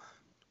now.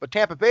 But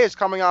Tampa Bay is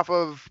coming off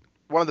of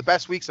one of the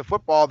best weeks of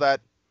football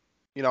that,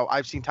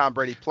 I've seen Tom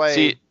Brady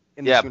play.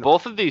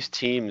 Both of these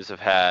teams have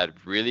had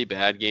really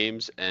bad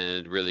games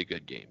and really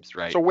good games,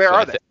 right? So where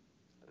are they?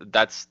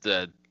 That's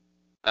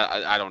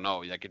I don't know.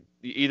 Like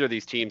either of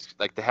these teams,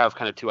 like they have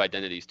kind of 2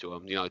 identities to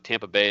them.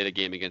 Tampa Bay, the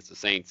game against the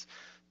Saints,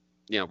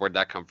 where'd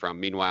that come from?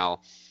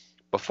 Meanwhile,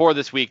 before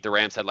this week, the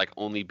Rams had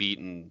only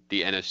beaten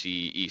the NFC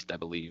East, I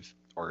believe,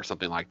 or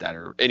something like that.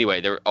 Or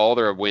anyway, all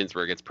their wins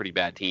were against pretty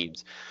bad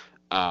teams.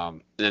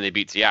 And then they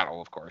beat Seattle,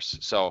 of course.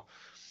 So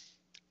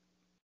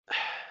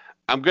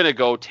I'm going to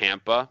go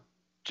Tampa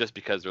just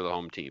because they're the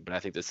home team. But I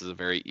think this is a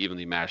very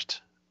evenly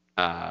matched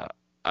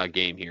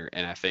game here.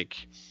 And I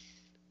think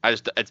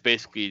it's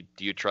basically,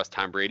 do you trust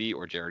Tom Brady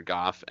or Jared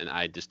Goff? And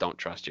I just don't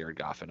trust Jared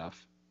Goff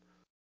enough.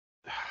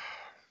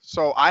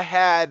 So I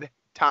had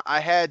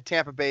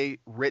Tampa Bay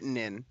written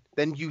in.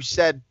 Then you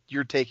said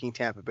you're taking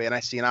Tampa Bay. And I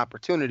see an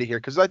opportunity here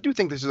because I do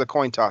think this is a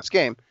coin toss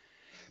game.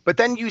 But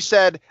then you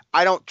said,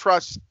 I don't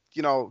trust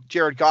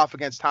Jared Goff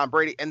against Tom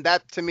Brady. And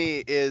that to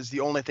me is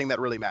the only thing that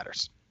really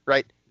matters,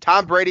 right?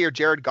 Tom Brady or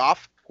Jared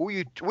Goff,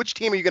 which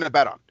team are you going to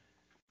bet on?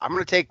 I'm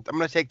going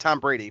to take Tom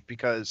Brady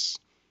because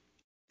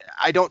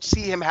I don't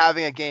see him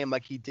having a game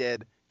like he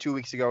did 2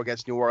 weeks ago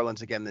against New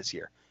Orleans again this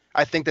year.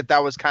 I think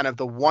that was kind of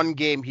the one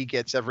game he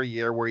gets every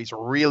year where he's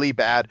really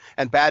bad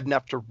and bad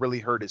enough to really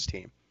hurt his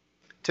team.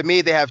 To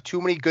me, they have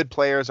too many good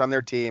players on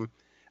their team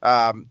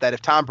that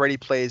if Tom Brady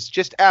plays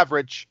just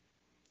average,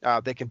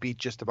 they can beat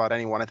just about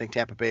anyone. I think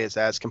Tampa Bay is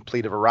as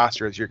complete of a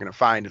roster as you're going to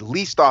find, at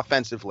least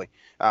offensively.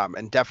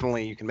 And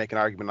definitely you can make an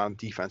argument on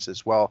defense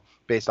as well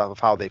based off of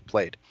how they've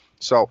played.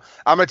 So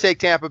I'm going to take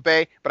Tampa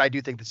Bay, but I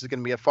do think this is going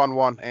to be a fun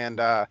one.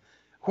 And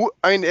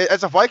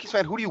as a Vikings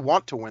fan, who do you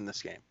want to win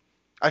this game?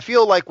 I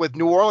feel like with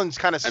New Orleans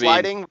kind of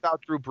sliding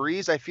without Drew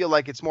Brees, I feel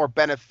like it's more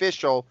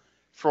beneficial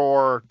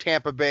for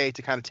Tampa Bay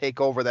to kind of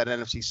take over that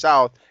NFC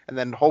South, and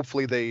then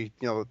hopefully the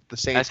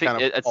Saints. I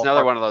think it's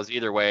another one of those.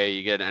 Either way,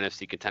 you get an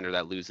NFC contender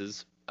that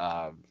loses.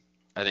 I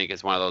think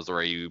it's one of those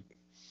where you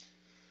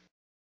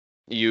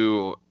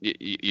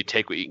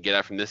take what you can get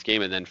out from this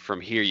game, and then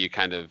from here you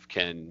kind of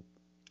can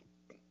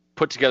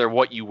put together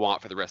what you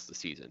want for the rest of the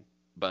season.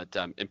 But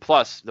and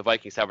plus, the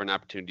Vikings have an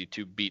opportunity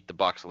to beat the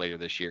Bucs later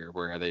this year,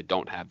 where they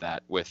don't have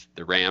that with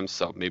the Rams.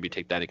 So maybe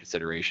take that in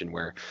consideration,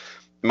 where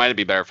it might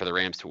be better for the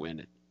Rams to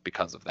win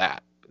because of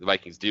that. The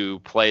Vikings do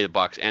play the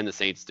Bucs and the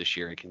Saints this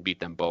year. It can beat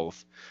them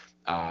both.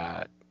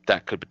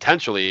 That could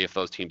potentially, if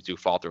those teams do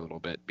falter a little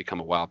bit, become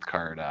a wild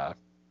card,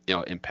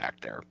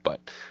 impact there.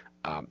 But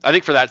I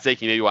think for that sake,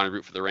 you maybe want to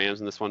root for the Rams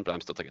in this one, but I'm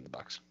still taking the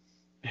Bucs.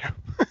 Yeah.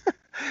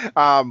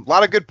 A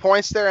lot of good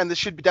points there, and this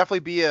should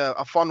definitely be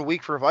a fun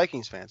week for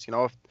Vikings fans.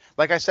 If,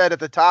 like I said at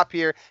the top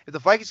here, if the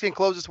Vikings can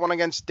close this one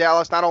against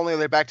Dallas, not only are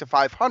they back to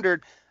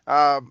 500,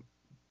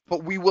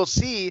 but we will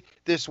see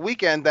this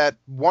weekend that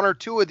one or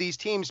two of these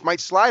teams might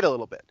slide a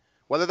little bit,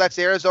 whether that's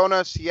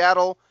Arizona,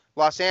 Seattle,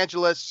 Los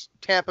Angeles,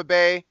 Tampa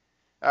Bay,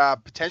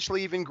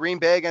 potentially even Green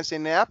Bay against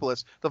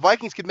Indianapolis. The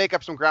Vikings could make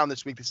up some ground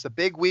this week. This is a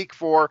big week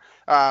for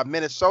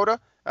Minnesota,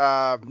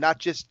 not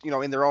just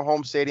in their own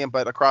home stadium,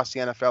 but across the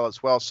NFL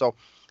as well. So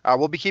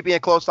we'll be keeping a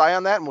close eye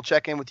on that, and we'll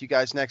check in with you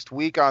guys next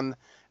week on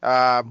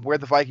where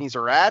the Vikings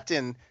are at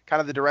and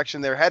kind of the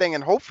direction they're heading.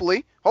 And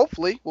hopefully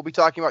we'll be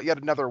talking about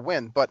yet another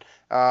win. But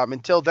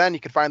until then, you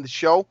can find the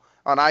show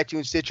on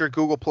iTunes, Stitcher,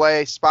 Google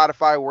Play,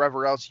 Spotify,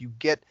 wherever else you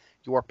get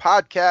your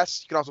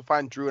podcasts. You can also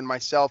find Drew and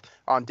myself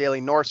on Daily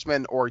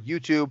Norseman or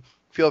YouTube.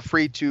 Feel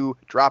free to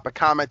drop a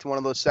comment in one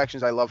of those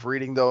sections. I love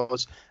reading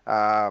those. It's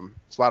a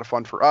lot of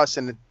fun for us,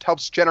 and it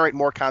helps generate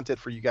more content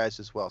for you guys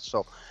as well.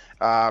 So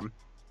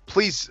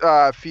please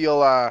feel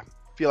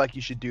like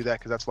you should do that,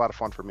 because that's a lot of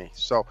fun for me.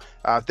 So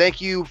thank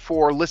you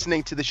for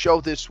listening to the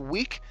show this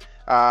week.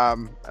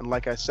 And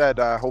like I said,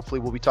 hopefully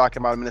we'll be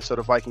talking about a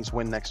Minnesota Vikings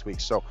win next week.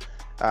 So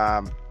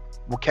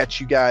we'll catch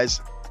you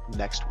guys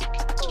next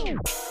week.